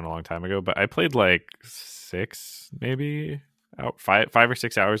Hearthstone a long time ago, but I played like 5 or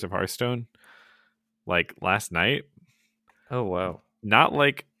 6 hours of Hearthstone like last night. Oh wow. Not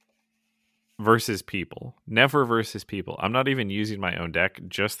like versus people, never versus people. I'm not even using my own deck,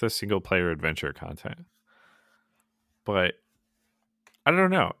 just the single player adventure content. But I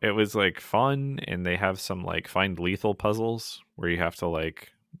don't know, it was like fun, and they have some like find lethal puzzles where you have to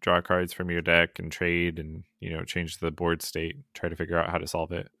like draw cards from your deck and trade and change the board state, try to figure out how to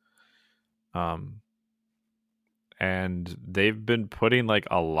solve it. And they've been putting like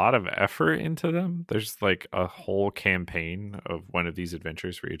a lot of effort into them. There's like a whole campaign of one of these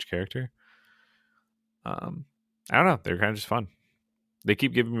adventures for each character. I don't know, they're kind of just fun. They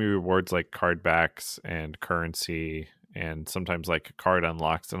keep giving me rewards like card backs and currency and sometimes like card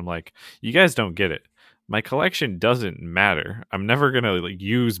unlocks, and I'm like, you guys don't get it. My collection doesn't matter. I'm never gonna like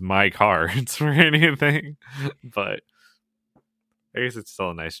use my cards for anything, but I guess it's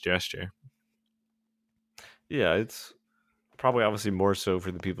still a nice gesture. Yeah, it's probably obviously more so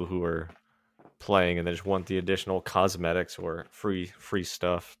for the people who are playing and they just want the additional cosmetics or free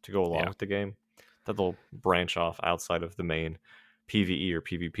stuff to go along with the game, that they'll branch off outside of the main PvE or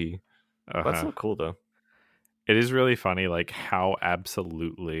PvP. That's so cool though. It is really funny like how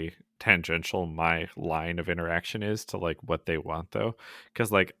absolutely tangential my line of interaction is to like what they want though,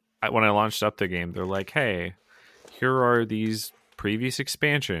 because like when I launched up the game, they're like, hey, here are these previous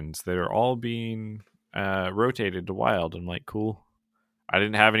expansions that are all being rotated to wild. I'm like, cool. I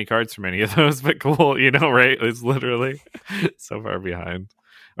didn't have any cards from any of those, but cool, right? It's literally so far behind.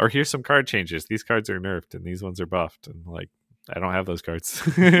 Or here's some card changes. These cards are nerfed and these ones are buffed, and like, I don't have those cards.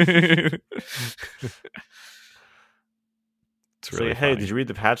 It's really hey, did you read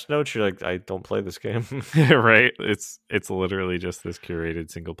the patch notes? You're like, I don't play this game. Right? It's literally just this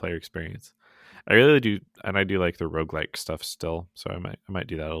curated single player experience. I really do, and I do like the roguelike stuff still, so I might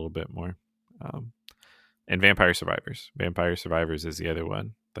do that a little bit more. And Vampire Survivors. Vampire Survivors is the other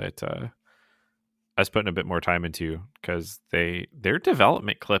one that I was putting a bit more time into, because their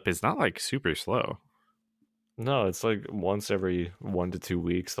development clip is not like super slow. No, it's like once every 1 to 2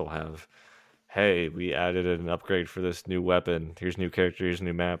 weeks they'll have, hey, we added an upgrade for this new weapon. Here's new character. Here's a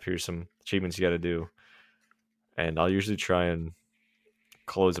new map. Here's some achievements you got to do. And I'll usually try and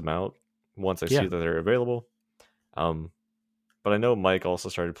close them out once I see that they're available. But I know Mike also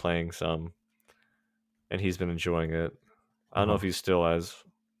started playing some, and he's been enjoying it. I don't know if he's still as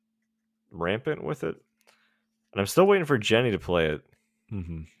rampant with it. And I'm still waiting for Jenny to play it.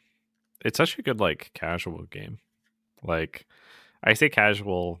 Mm-hmm. It's such a good like casual game. Like, I say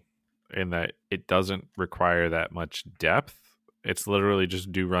casual in that it doesn't require that much depth. It's literally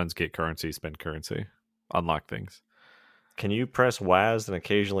just do runs, get currency, spend currency, unlock things. can you press WASD and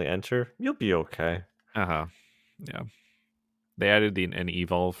occasionally enter? You'll be okay. Yeah. They added an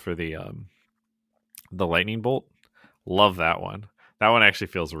evolve for the lightning bolt. Love that one. That one actually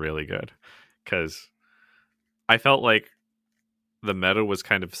feels really good because I felt like the meta was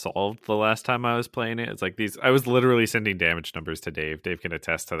kind of solved the last time I was playing it. It's like I was literally sending damage numbers to Dave. Dave can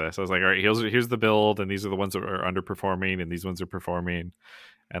attest to this. I was like, all right, here's the build, and these are the ones that are underperforming, and these ones are performing,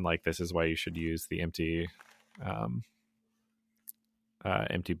 and like this is why you should use the empty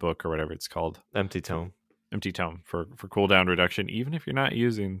book or whatever it's called, empty tome for cooldown reduction, even if you're not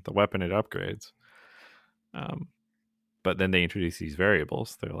using the weapon it upgrades. But then they introduce these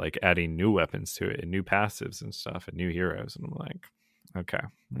variables. They're like adding new weapons to it and new passives and stuff and new heroes. And I'm like, okay,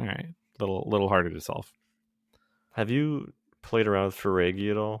 all right, little harder to solve. Have you played around with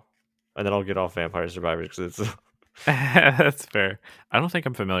Feregi at all? And then I'll get off Vampire Survivors because it's that's fair. I don't think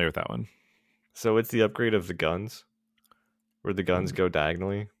I'm familiar with that one. So it's the upgrade of the guns, where the guns go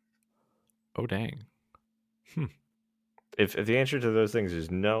diagonally. Oh dang. If the answer to those things is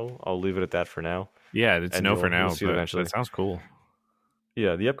no, I'll leave it at that for now. Yeah, it's no for now, but eventually. That sounds cool.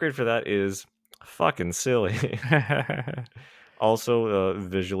 Yeah, the upgrade for that is fucking silly. Also,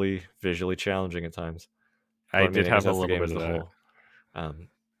 visually challenging at times. I did have a little bit of that.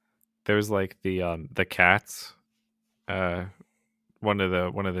 There's like the cats. One of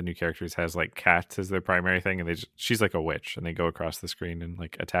the new characters has like cats as their primary thing, and she's like a witch, and they go across the screen and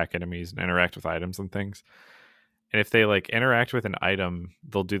like attack enemies and interact with items and things. And if they like interact with an item,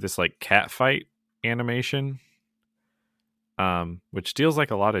 they'll do this like cat fight animation, which deals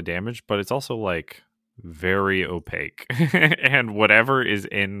like a lot of damage, but it's also like very opaque. And whatever is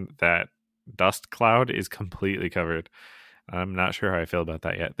in that dust cloud is completely covered. I'm not sure how I feel about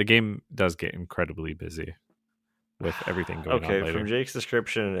that yet. The game does get incredibly busy with everything going on later. Okay, from Jake's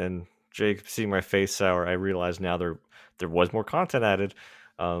description and Jake seeing my face sour, I realize now there was more content added.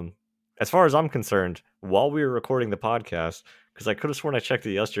 As far as I'm concerned, while we were recording the podcast, because I could have sworn I checked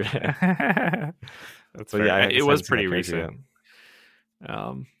it yesterday. That's fair. Yeah, it was pretty recent.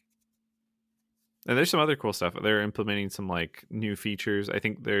 And there's some other cool stuff. They're implementing some like new features. I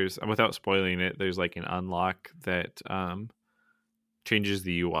think without spoiling it, there's like an unlock that changes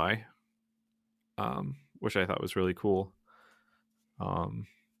the UI, which I thought was really cool.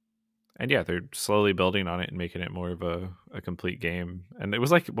 And yeah, they're slowly building on it and making it more of a complete game. And it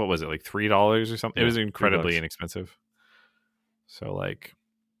was like, what was it, like $3 or something? Yeah, it was incredibly inexpensive. So like,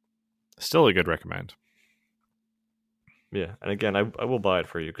 still a good recommend. Yeah, and again, I will buy it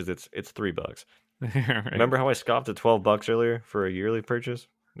for you because it's $3. Right. Remember how I scoffed at $12 earlier for a yearly purchase?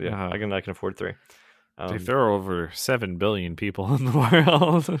 Yeah, I can afford 3. There are over 7 billion people in the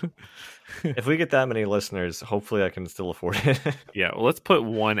world. If we get that many listeners, hopefully I can still afford it. Yeah, well, let's put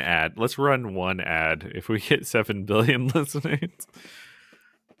one ad. Let's run one ad if we get 7 billion listeners.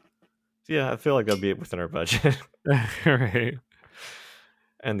 Yeah, I feel like that'll be within our budget. Right.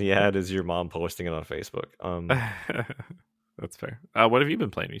 And the ad is your mom posting it on Facebook. That's fair. What have you been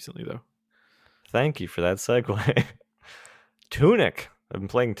playing recently, though? Thank you for that segue. Tunic. I've been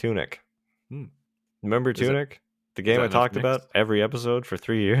playing Tunic. Remember Tunic? The game I talked about every episode for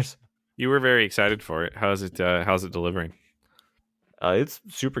 3 years? You were very excited for it. How's it delivering? It's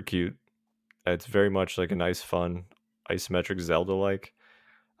super cute. It's very much like a nice, fun, isometric Zelda-like.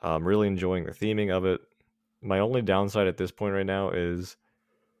 I'm really enjoying the theming of it. My only downside at this point right now is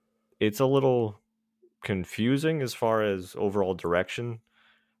it's a little confusing as far as overall direction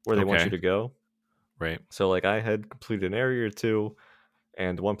where they want you to go. Right. So like I had completed an area or two,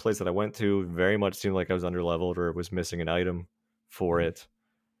 and one place that I went to very much seemed like I was underleveled or was missing an item for it.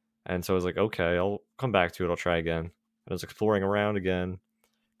 And so I was like, okay, I'll come back to it. I'll try again. I was exploring around again.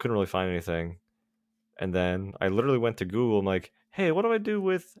 Couldn't really find anything. And then I literally went to Google. I'm like, hey, what do I do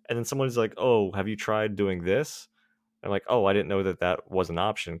with... And then someone's like, oh, have you tried doing this? I'm like, oh, I didn't know that was an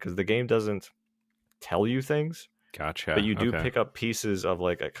option because the game doesn't tell you things. Gotcha. But you do pick up pieces of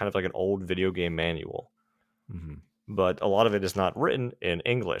like a kind of like an old video game manual. Mm-hmm. But a lot of it is not written in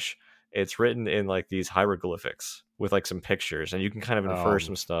English. It's written in like these hieroglyphics with like some pictures, and you can kind of infer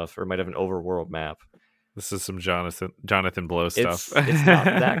some stuff, or it might have an overworld map. This is some Jonathan Blow stuff. It's not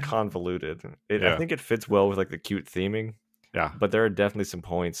that convoluted. I think it fits well with like the cute theming. Yeah. But there are definitely some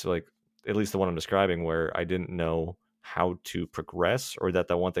points, like at least the one I'm describing, where I didn't know how to progress, or that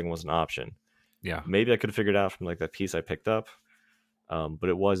one thing was an option. Yeah. Maybe I could have figured out from like that piece I picked up, but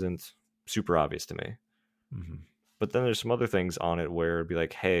it wasn't super obvious to me. Mm-hmm. But then there's some other things on it where it'd be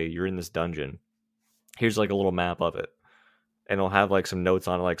like, hey, you're in this dungeon. Here's like a little map of it. And it'll have like some notes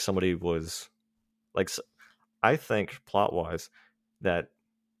on it, like somebody was like, I think plot wise that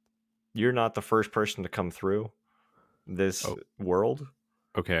you're not the first person to come through. this Oh, world.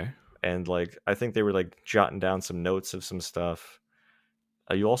 okay. And like I think they were like jotting down some notes of some stuff.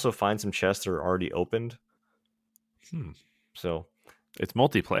 You also find some chests that are already opened. So it's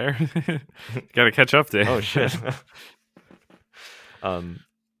multiplayer. Got to catch up to. Oh shit.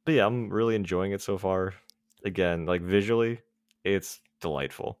 But yeah, I'm really enjoying it so far. Again, like visually, it's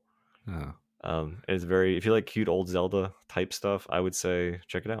delightful. It's very, if you like cute old Zelda type stuff, I would say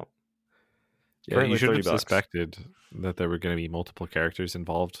check it out. Yeah, Currently you should have $30. suspected that there were going to be multiple characters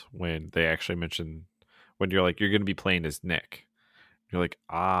involved when they actually mentioned, when you're like, you're going to be playing as Nick. You're like,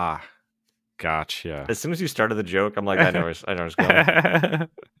 ah, gotcha. As soon as you started the joke, I'm like, I know it's going.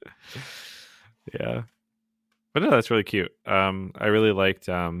 Yeah. But no, that's really cute. I really liked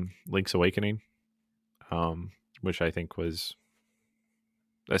Link's Awakening, which I think was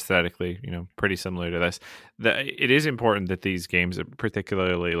aesthetically, pretty similar to this. It is important that these games,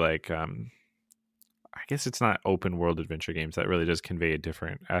 particularly like, I guess it's not open world adventure games. That really does convey a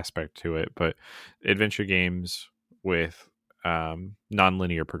different aspect to it. But adventure games with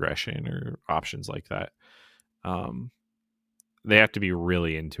non-linear progression or options like that, they have to be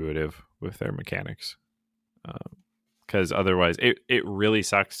really intuitive with their mechanics. Because otherwise, it really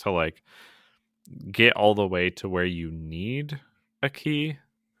sucks to like get all the way to where you need a key,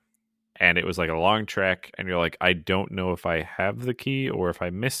 and it was like a long trek, and you're like, I don't know if I have the key or if I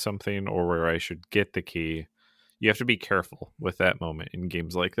missed something or where I should get the key. You have to be careful with that moment in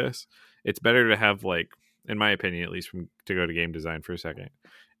games like this. It's better to have, like, in my opinion, at least, to go to game design for a second,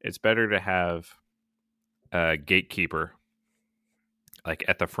 it's better to have a gatekeeper like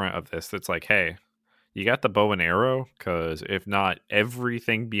at the front of this that's like, hey, you got the bow and arrow? Because if not,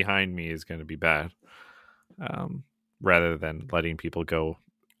 everything behind me is going to be bad. Rather than letting people go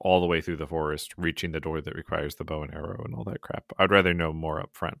all the way through the forest, reaching the door that requires the bow and arrow and all that crap. I'd rather know more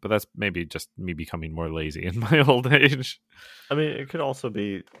up front, but that's maybe just me becoming more lazy in my old age. I mean, it could also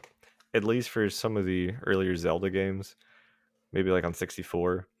be, at least for some of the earlier Zelda games, maybe like on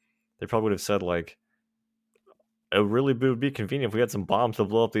 64, they probably would have said like, it really would be convenient if we had some bombs to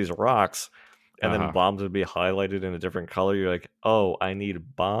blow up these rocks. And then bombs would be highlighted in a different color. You're like, oh, I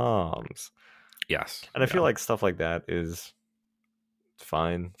need bombs. Yes. And I feel like stuff like that is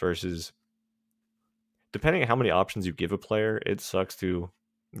fine versus, depending on how many options you give a player, it sucks to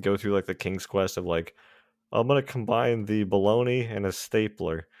go through like the King's Quest of like, I'm going to combine the bologna and a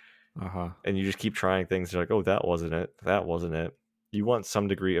stapler. And you just keep trying things. You're like, oh, that wasn't it. That wasn't it. You want some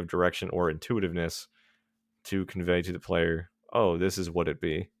degree of direction or intuitiveness to convey to the player, oh, this is what it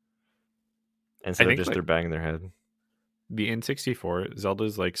be. Instead of just like, they're banging their head. The N64,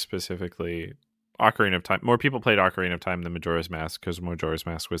 Zelda's like specifically Ocarina of Time. More people played Ocarina of Time than Majora's Mask because Majora's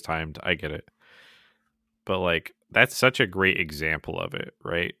Mask was timed. I get it. But like, that's such a great example of it,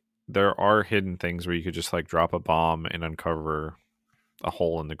 right? There are hidden things where you could just like drop a bomb and uncover a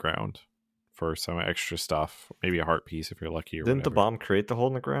hole in the ground for some extra stuff. Maybe a heart piece if you're lucky. Or Didn't whatever. The bomb create the hole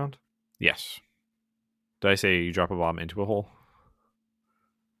in the ground? Yes. Did I say you drop a bomb into a hole?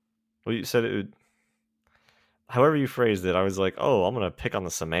 Well, you said it would. However you phrased it, I was like, oh, I'm going to pick on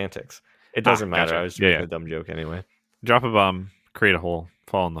the semantics. It doesn't matter. Gotcha. I was just making a dumb joke anyway. Drop a bomb, create a hole,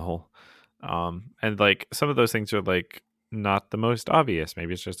 fall in the hole. And like some of those things are like not the most obvious.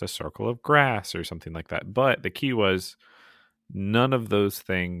 Maybe it's just a circle of grass or something like that. But the key was none of those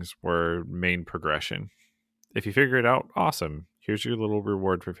things were main progression. If you figure it out, awesome. Here's your little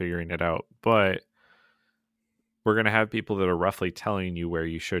reward for figuring it out. But we're going to have people that are roughly telling you where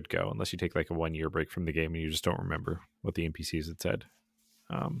you should go, unless you take like a 1 year break from the game and you just don't remember what the NPCs had said.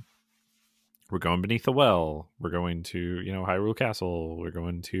 We're going beneath the well. We're going to, Hyrule Castle. We're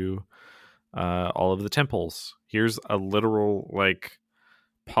going to all of the temples. Here's a literal like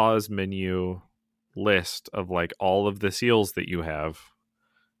pause menu list of like all of the seals that you have.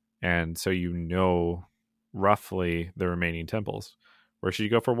 And so roughly the remaining temples. Where should you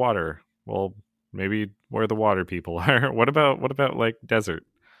go for water? Well, maybe where the water people are. What about like desert?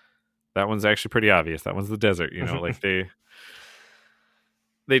 That one's actually pretty obvious. That one's the desert, like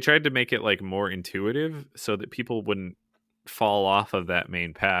they tried to make it like more intuitive so that people wouldn't fall off of that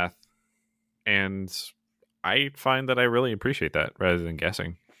main path. And I find that I really appreciate that rather than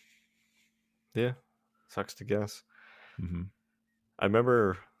guessing. Yeah. Sucks to guess. Mm-hmm. I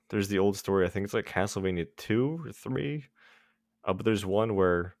remember there's the old story. I think it's like Castlevania 2 or 3. But there's one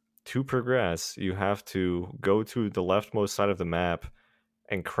where to progress, you have to go to the leftmost side of the map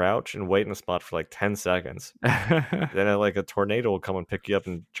and crouch and wait in a spot for like 10 seconds. Then like a tornado will come and pick you up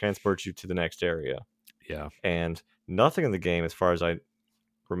and transport you to the next area. Yeah. And nothing in the game, as far as I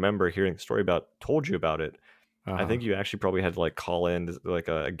remember hearing the story about, told you about it. I think you actually probably had to like call in like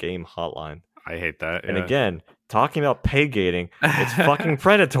a game hotline. I hate that. And Yeah. again, talking about pay gating, it's fucking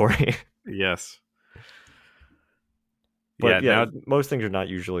predatory. Yes. But Yeah. Now. most things are not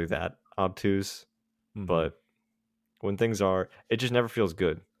usually that obtuse. But when things are, it just never feels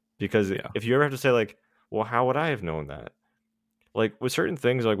good. Because if you ever have to say, like, well, how would I have known that? Like, with certain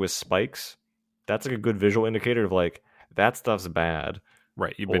things, like with spikes, that's like a good visual indicator of, like, that stuff's bad.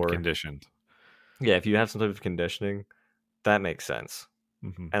 Right. You've been conditioned. Yeah, if you have some type of conditioning, that makes sense.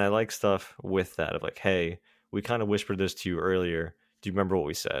 Mm-hmm. And I like stuff with that of, like, hey, we kind of whispered this to you earlier. Do you remember what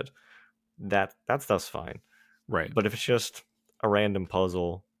we said? That stuff's fine. Right. But if it's just a random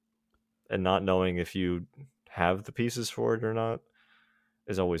puzzle and not knowing if you have the pieces for it or not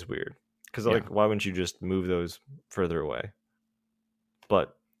is always weird. Because, like, why wouldn't you just move those further away?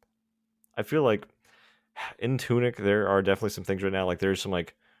 But I feel like in Tunic, there are definitely some things right now. Like, there's some,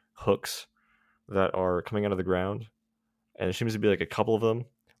 like, hooks that are coming out of the ground. And there seems to be, like, a couple of them.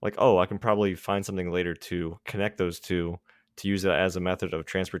 Like, oh, I can probably find something later to connect those two to use it as a method of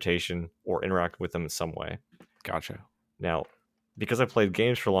transportation or interact with them in some way. Gotcha. Now, because I played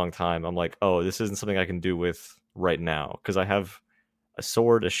games for a long time, I'm like, oh, this isn't something I can do with right now. Because I have a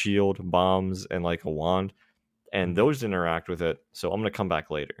sword, a shield, bombs, and, like, a wand. And those interact with it, so I'm going to come back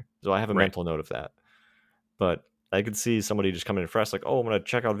later. So I have a mental note of that. But I could see somebody just coming in fresh, like, oh, I'm going to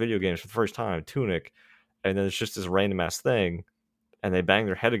check out video games for the first time, Tunic. And then it's just this random-ass thing, and they bang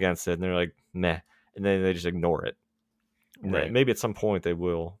their head against it, and they're like, meh. And then they just ignore it. Right. Maybe at some point they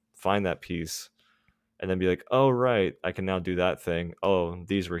will find that piece, and then be like, oh, right, I can now do that thing. Oh,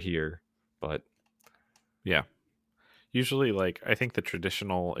 these were here. But yeah. Usually, like, I think the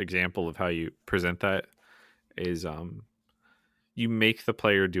traditional example of how you present that is you make the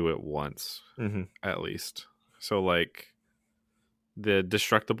player do it once, at least. So, like, the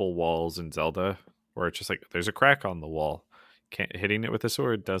destructible walls in Zelda, where it's just like, there's a crack on the wall. Hitting it with a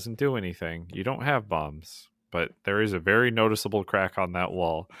sword doesn't do anything. You don't have bombs, but there is a very noticeable crack on that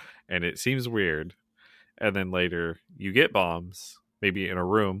wall, and it seems weird. And then later, you get bombs, maybe in a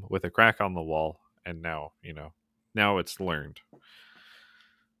room with a crack on the wall, and now, now it's learned.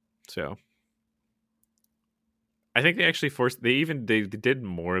 So I think they actually they did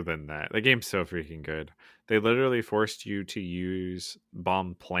more than that. The game's so freaking good. They literally forced you to use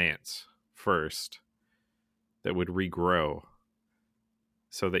bomb plants first that would regrow,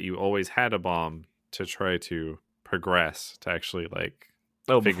 so that you always had a bomb to try to progress to actually, like,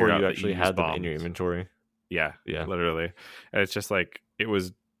 before you actually had them in your inventory. Yeah, literally. And it's just like, it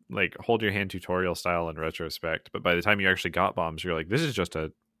was like hold your hand tutorial style in retrospect, but by the time you actually got bombs, you're like, this is just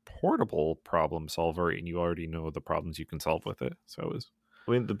a portable problem solver, and you already know the problems you can solve with it. So it was,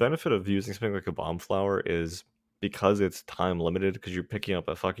 I mean, the benefit of using something like a bomb flower is because it's time limited, because you're picking up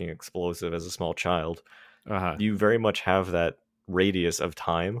a fucking explosive as a small child. You very much have that radius of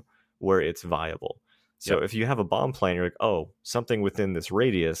time where it's viable. So if you have a bomb plan, you're like, oh, something within this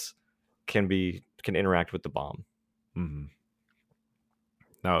radius can interact with the bomb.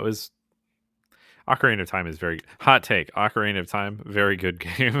 No, it was Ocarina of Time is very hot take. Ocarina of Time, very good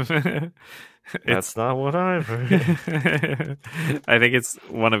game. That's not what I've heard. I think it's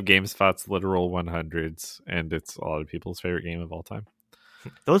one of GameSpot's literal 100s, and it's a lot of people's favorite game of all time.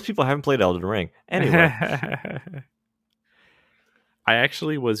 Those people haven't played Elden Ring. Anyway. I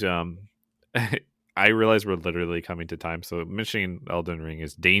actually was I realize we're literally coming to time, so mentioning Elden Ring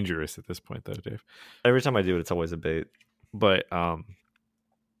is dangerous at this point, though, Dave. Every time I do it, it's always a bait. But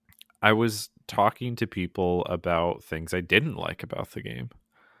I was talking to people about things I didn't like about the game,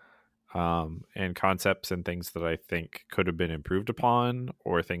 and concepts and things that I think could have been improved upon,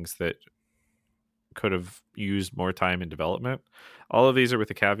 or things that could have used more time in development. All of these are with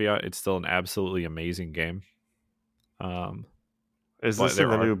the caveat, it's still an absolutely amazing game. Is this in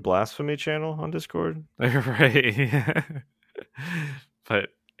the new Blasphemy channel on Discord? Right. But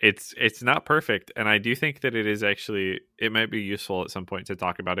it's not perfect, and I do think that it might be useful at some point to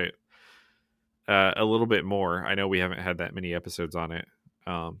talk about it a little bit more. I know we haven't had that many episodes on it,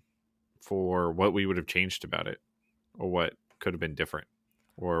 for what we would have changed about it, or what could have been different,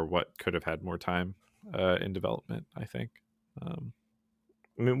 or what could have had more time in development, I think. I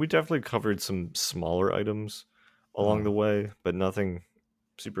mean, we definitely covered some smaller items along the way, but nothing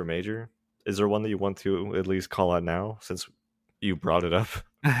super major. Is there one that you want to at least call out now, since you brought it up?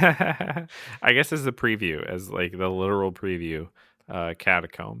 I guess as the preview, as like the literal preview,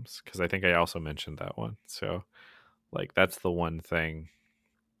 Catacombs, because I think I also mentioned that one. So, like, that's the one thing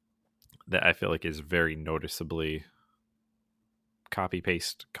that I feel like is very noticeably copy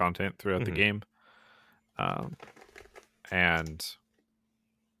paste content throughout the game. And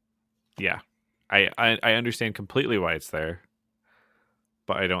yeah, I understand completely why it's there,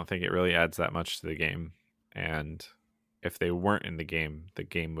 but I don't think it really adds that much to the game. And if they weren't in the game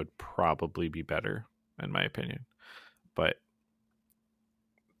would probably be better, in my opinion. But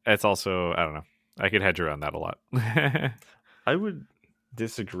it's also, I don't know. I could hedge around that a lot. I would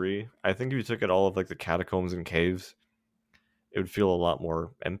disagree. I think if you took out all of like the catacombs and caves, it would feel a lot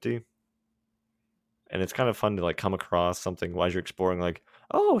more empty. And it's kind of fun to like come across something while you're exploring, like,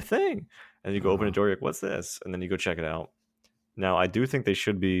 oh, a thing. And you go open a door, you're like, what's this? And then you go check it out. Now, I do think they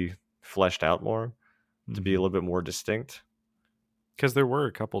should be fleshed out more to be a little bit more distinct. Because there were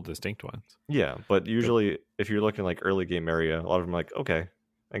a couple distinct ones. Yeah, but usually if you're looking like early game area, a lot of them are like, okay,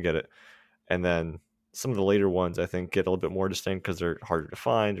 I get it. And then some of the later ones, I think, get a little bit more distinct because they're harder to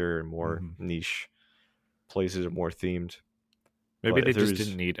find or more niche places or more themed. Maybe they just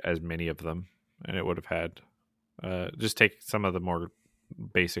didn't need as many of them, and it would have had just take some of the more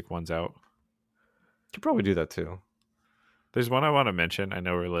basic ones out. Could probably do that too. There's one I want to mention. I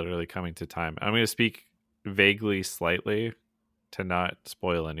know we're literally coming to time. I'm going to speak vaguely, slightly, to not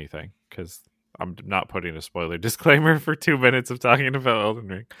spoil anything, because I'm not putting a spoiler disclaimer for 2 minutes of talking about Elden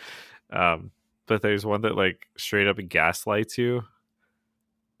Ring. But there's one that like straight up gaslights you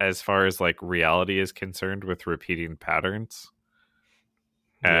as far as like reality is concerned with repeating patterns.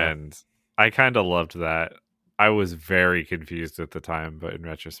 Yeah. And I kind of loved that. I was very confused at the time, but in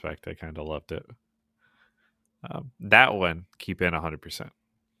retrospect, I kind of loved it. That one, keep in 100%.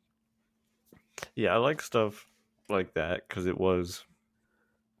 Yeah, I like stuff like that because it was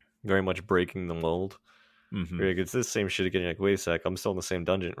very much breaking the mold. Mm-hmm. Like, it's this same shit again. You're like, wait a sec, I'm still in the same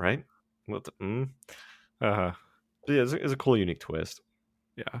dungeon, right? What the? Yeah, it's a cool, unique twist.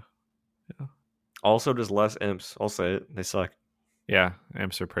 Yeah. Also, just less imps. I'll say it. They suck. Yeah,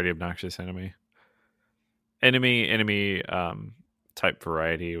 imps are pretty obnoxious enemy type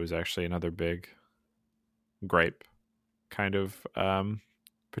variety was actually another big gripe, kind of,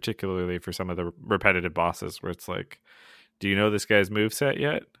 particularly for some of the repetitive bosses where it's like, do you know this guy's moveset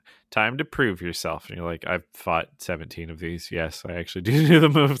yet? Time to prove yourself. And you're like, I've fought 17 of these. Yes, I actually do know the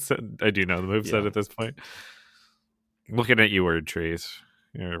moveset. I do know the moveset at this point. Looking at you, word trees,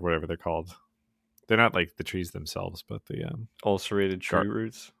 or whatever they're called. They're not like the trees themselves, but the ulcerated tree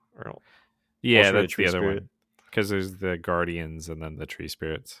roots. Yeah, that's the other one. Because there's the guardians and then the tree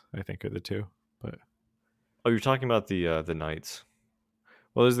spirits, I think, are the two. But you're talking about the knights.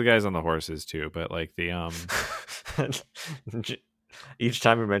 Well, there's the guys on the horses too, but like the each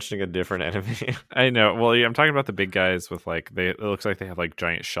time you're mentioning a different enemy. I know. Well, yeah, I'm talking about the big guys with like it looks like they have like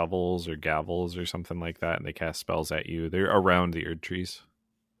giant shovels or gavels or something like that, and they cast spells at you. They're around the erd trees.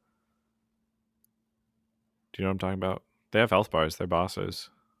 Do you know what I'm talking about? They have health bars. They're bosses.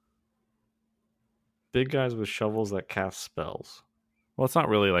 Big guys with shovels that cast spells. Well, it's not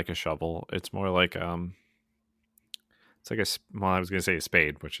really like a shovel. It's more like it's like I was gonna say a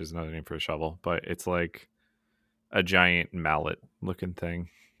spade, which is another name for a shovel, but it's like a giant mallet looking thing.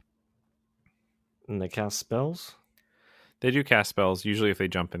 And they cast spells? They do cast spells, usually if they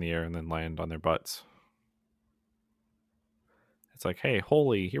jump in the air and then land on their butts. It's like, hey,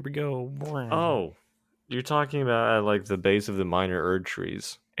 holy, here we go. Oh, you're talking about at like the base of the minor erd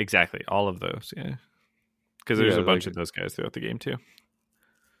trees. Exactly, all of those, yeah. Because there's a bunch of those guys throughout the game too.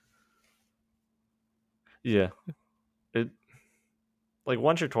 Yeah. It like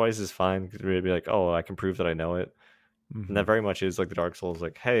once or twice is fine because we'd be like, oh, I can prove that I know it. Mm-hmm. And that very much is like the Dark Souls,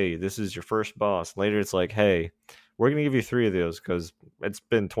 like, hey, this is your first boss. Later it's like, hey, we're gonna give you 3 of those because it's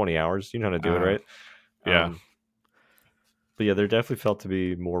been 20 hours. You know how to do it, right? Yeah. But yeah, there definitely felt to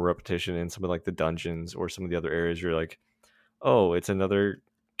be more repetition in some of like the dungeons or some of the other areas. You're like, oh, it's another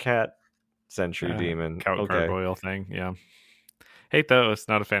cat sentry demon. Gargoyle thing, yeah. Hate those.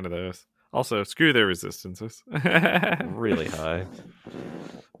 Not a fan of those. Also, screw their resistances. Really high.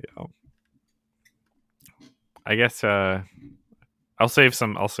 Yeah. I guess I'll save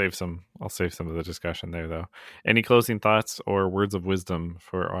some of the discussion there though. Any closing thoughts or words of wisdom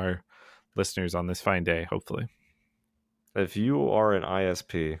for our listeners on this fine day, hopefully? If you are an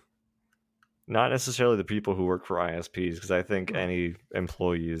ISP, not necessarily the people who work for ISPs, because I think any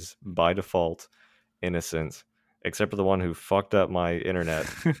employee is by default innocent, except for the one who fucked up my internet.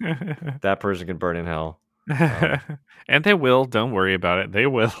 That person can burn in hell. And they will. Don't worry about it. They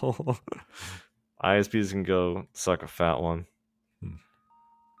will. ISPs can go suck a fat one.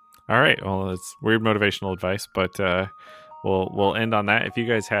 All right. Well, it's weird motivational advice, but we'll end on that. If you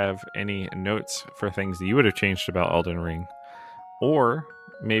guys have any notes for things that you would have changed about Elden Ring, or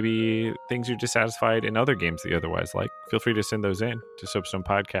maybe things you're dissatisfied in other games that you otherwise like, feel free to send those in to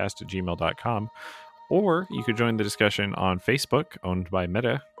soapstonepodcast@gmail.com. Or you could join the discussion on Facebook, owned by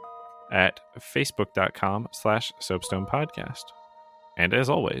Meta, at facebook.com/soapstonepodcast. And as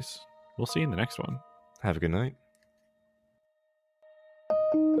always, we'll see you in the next one. Have a good night.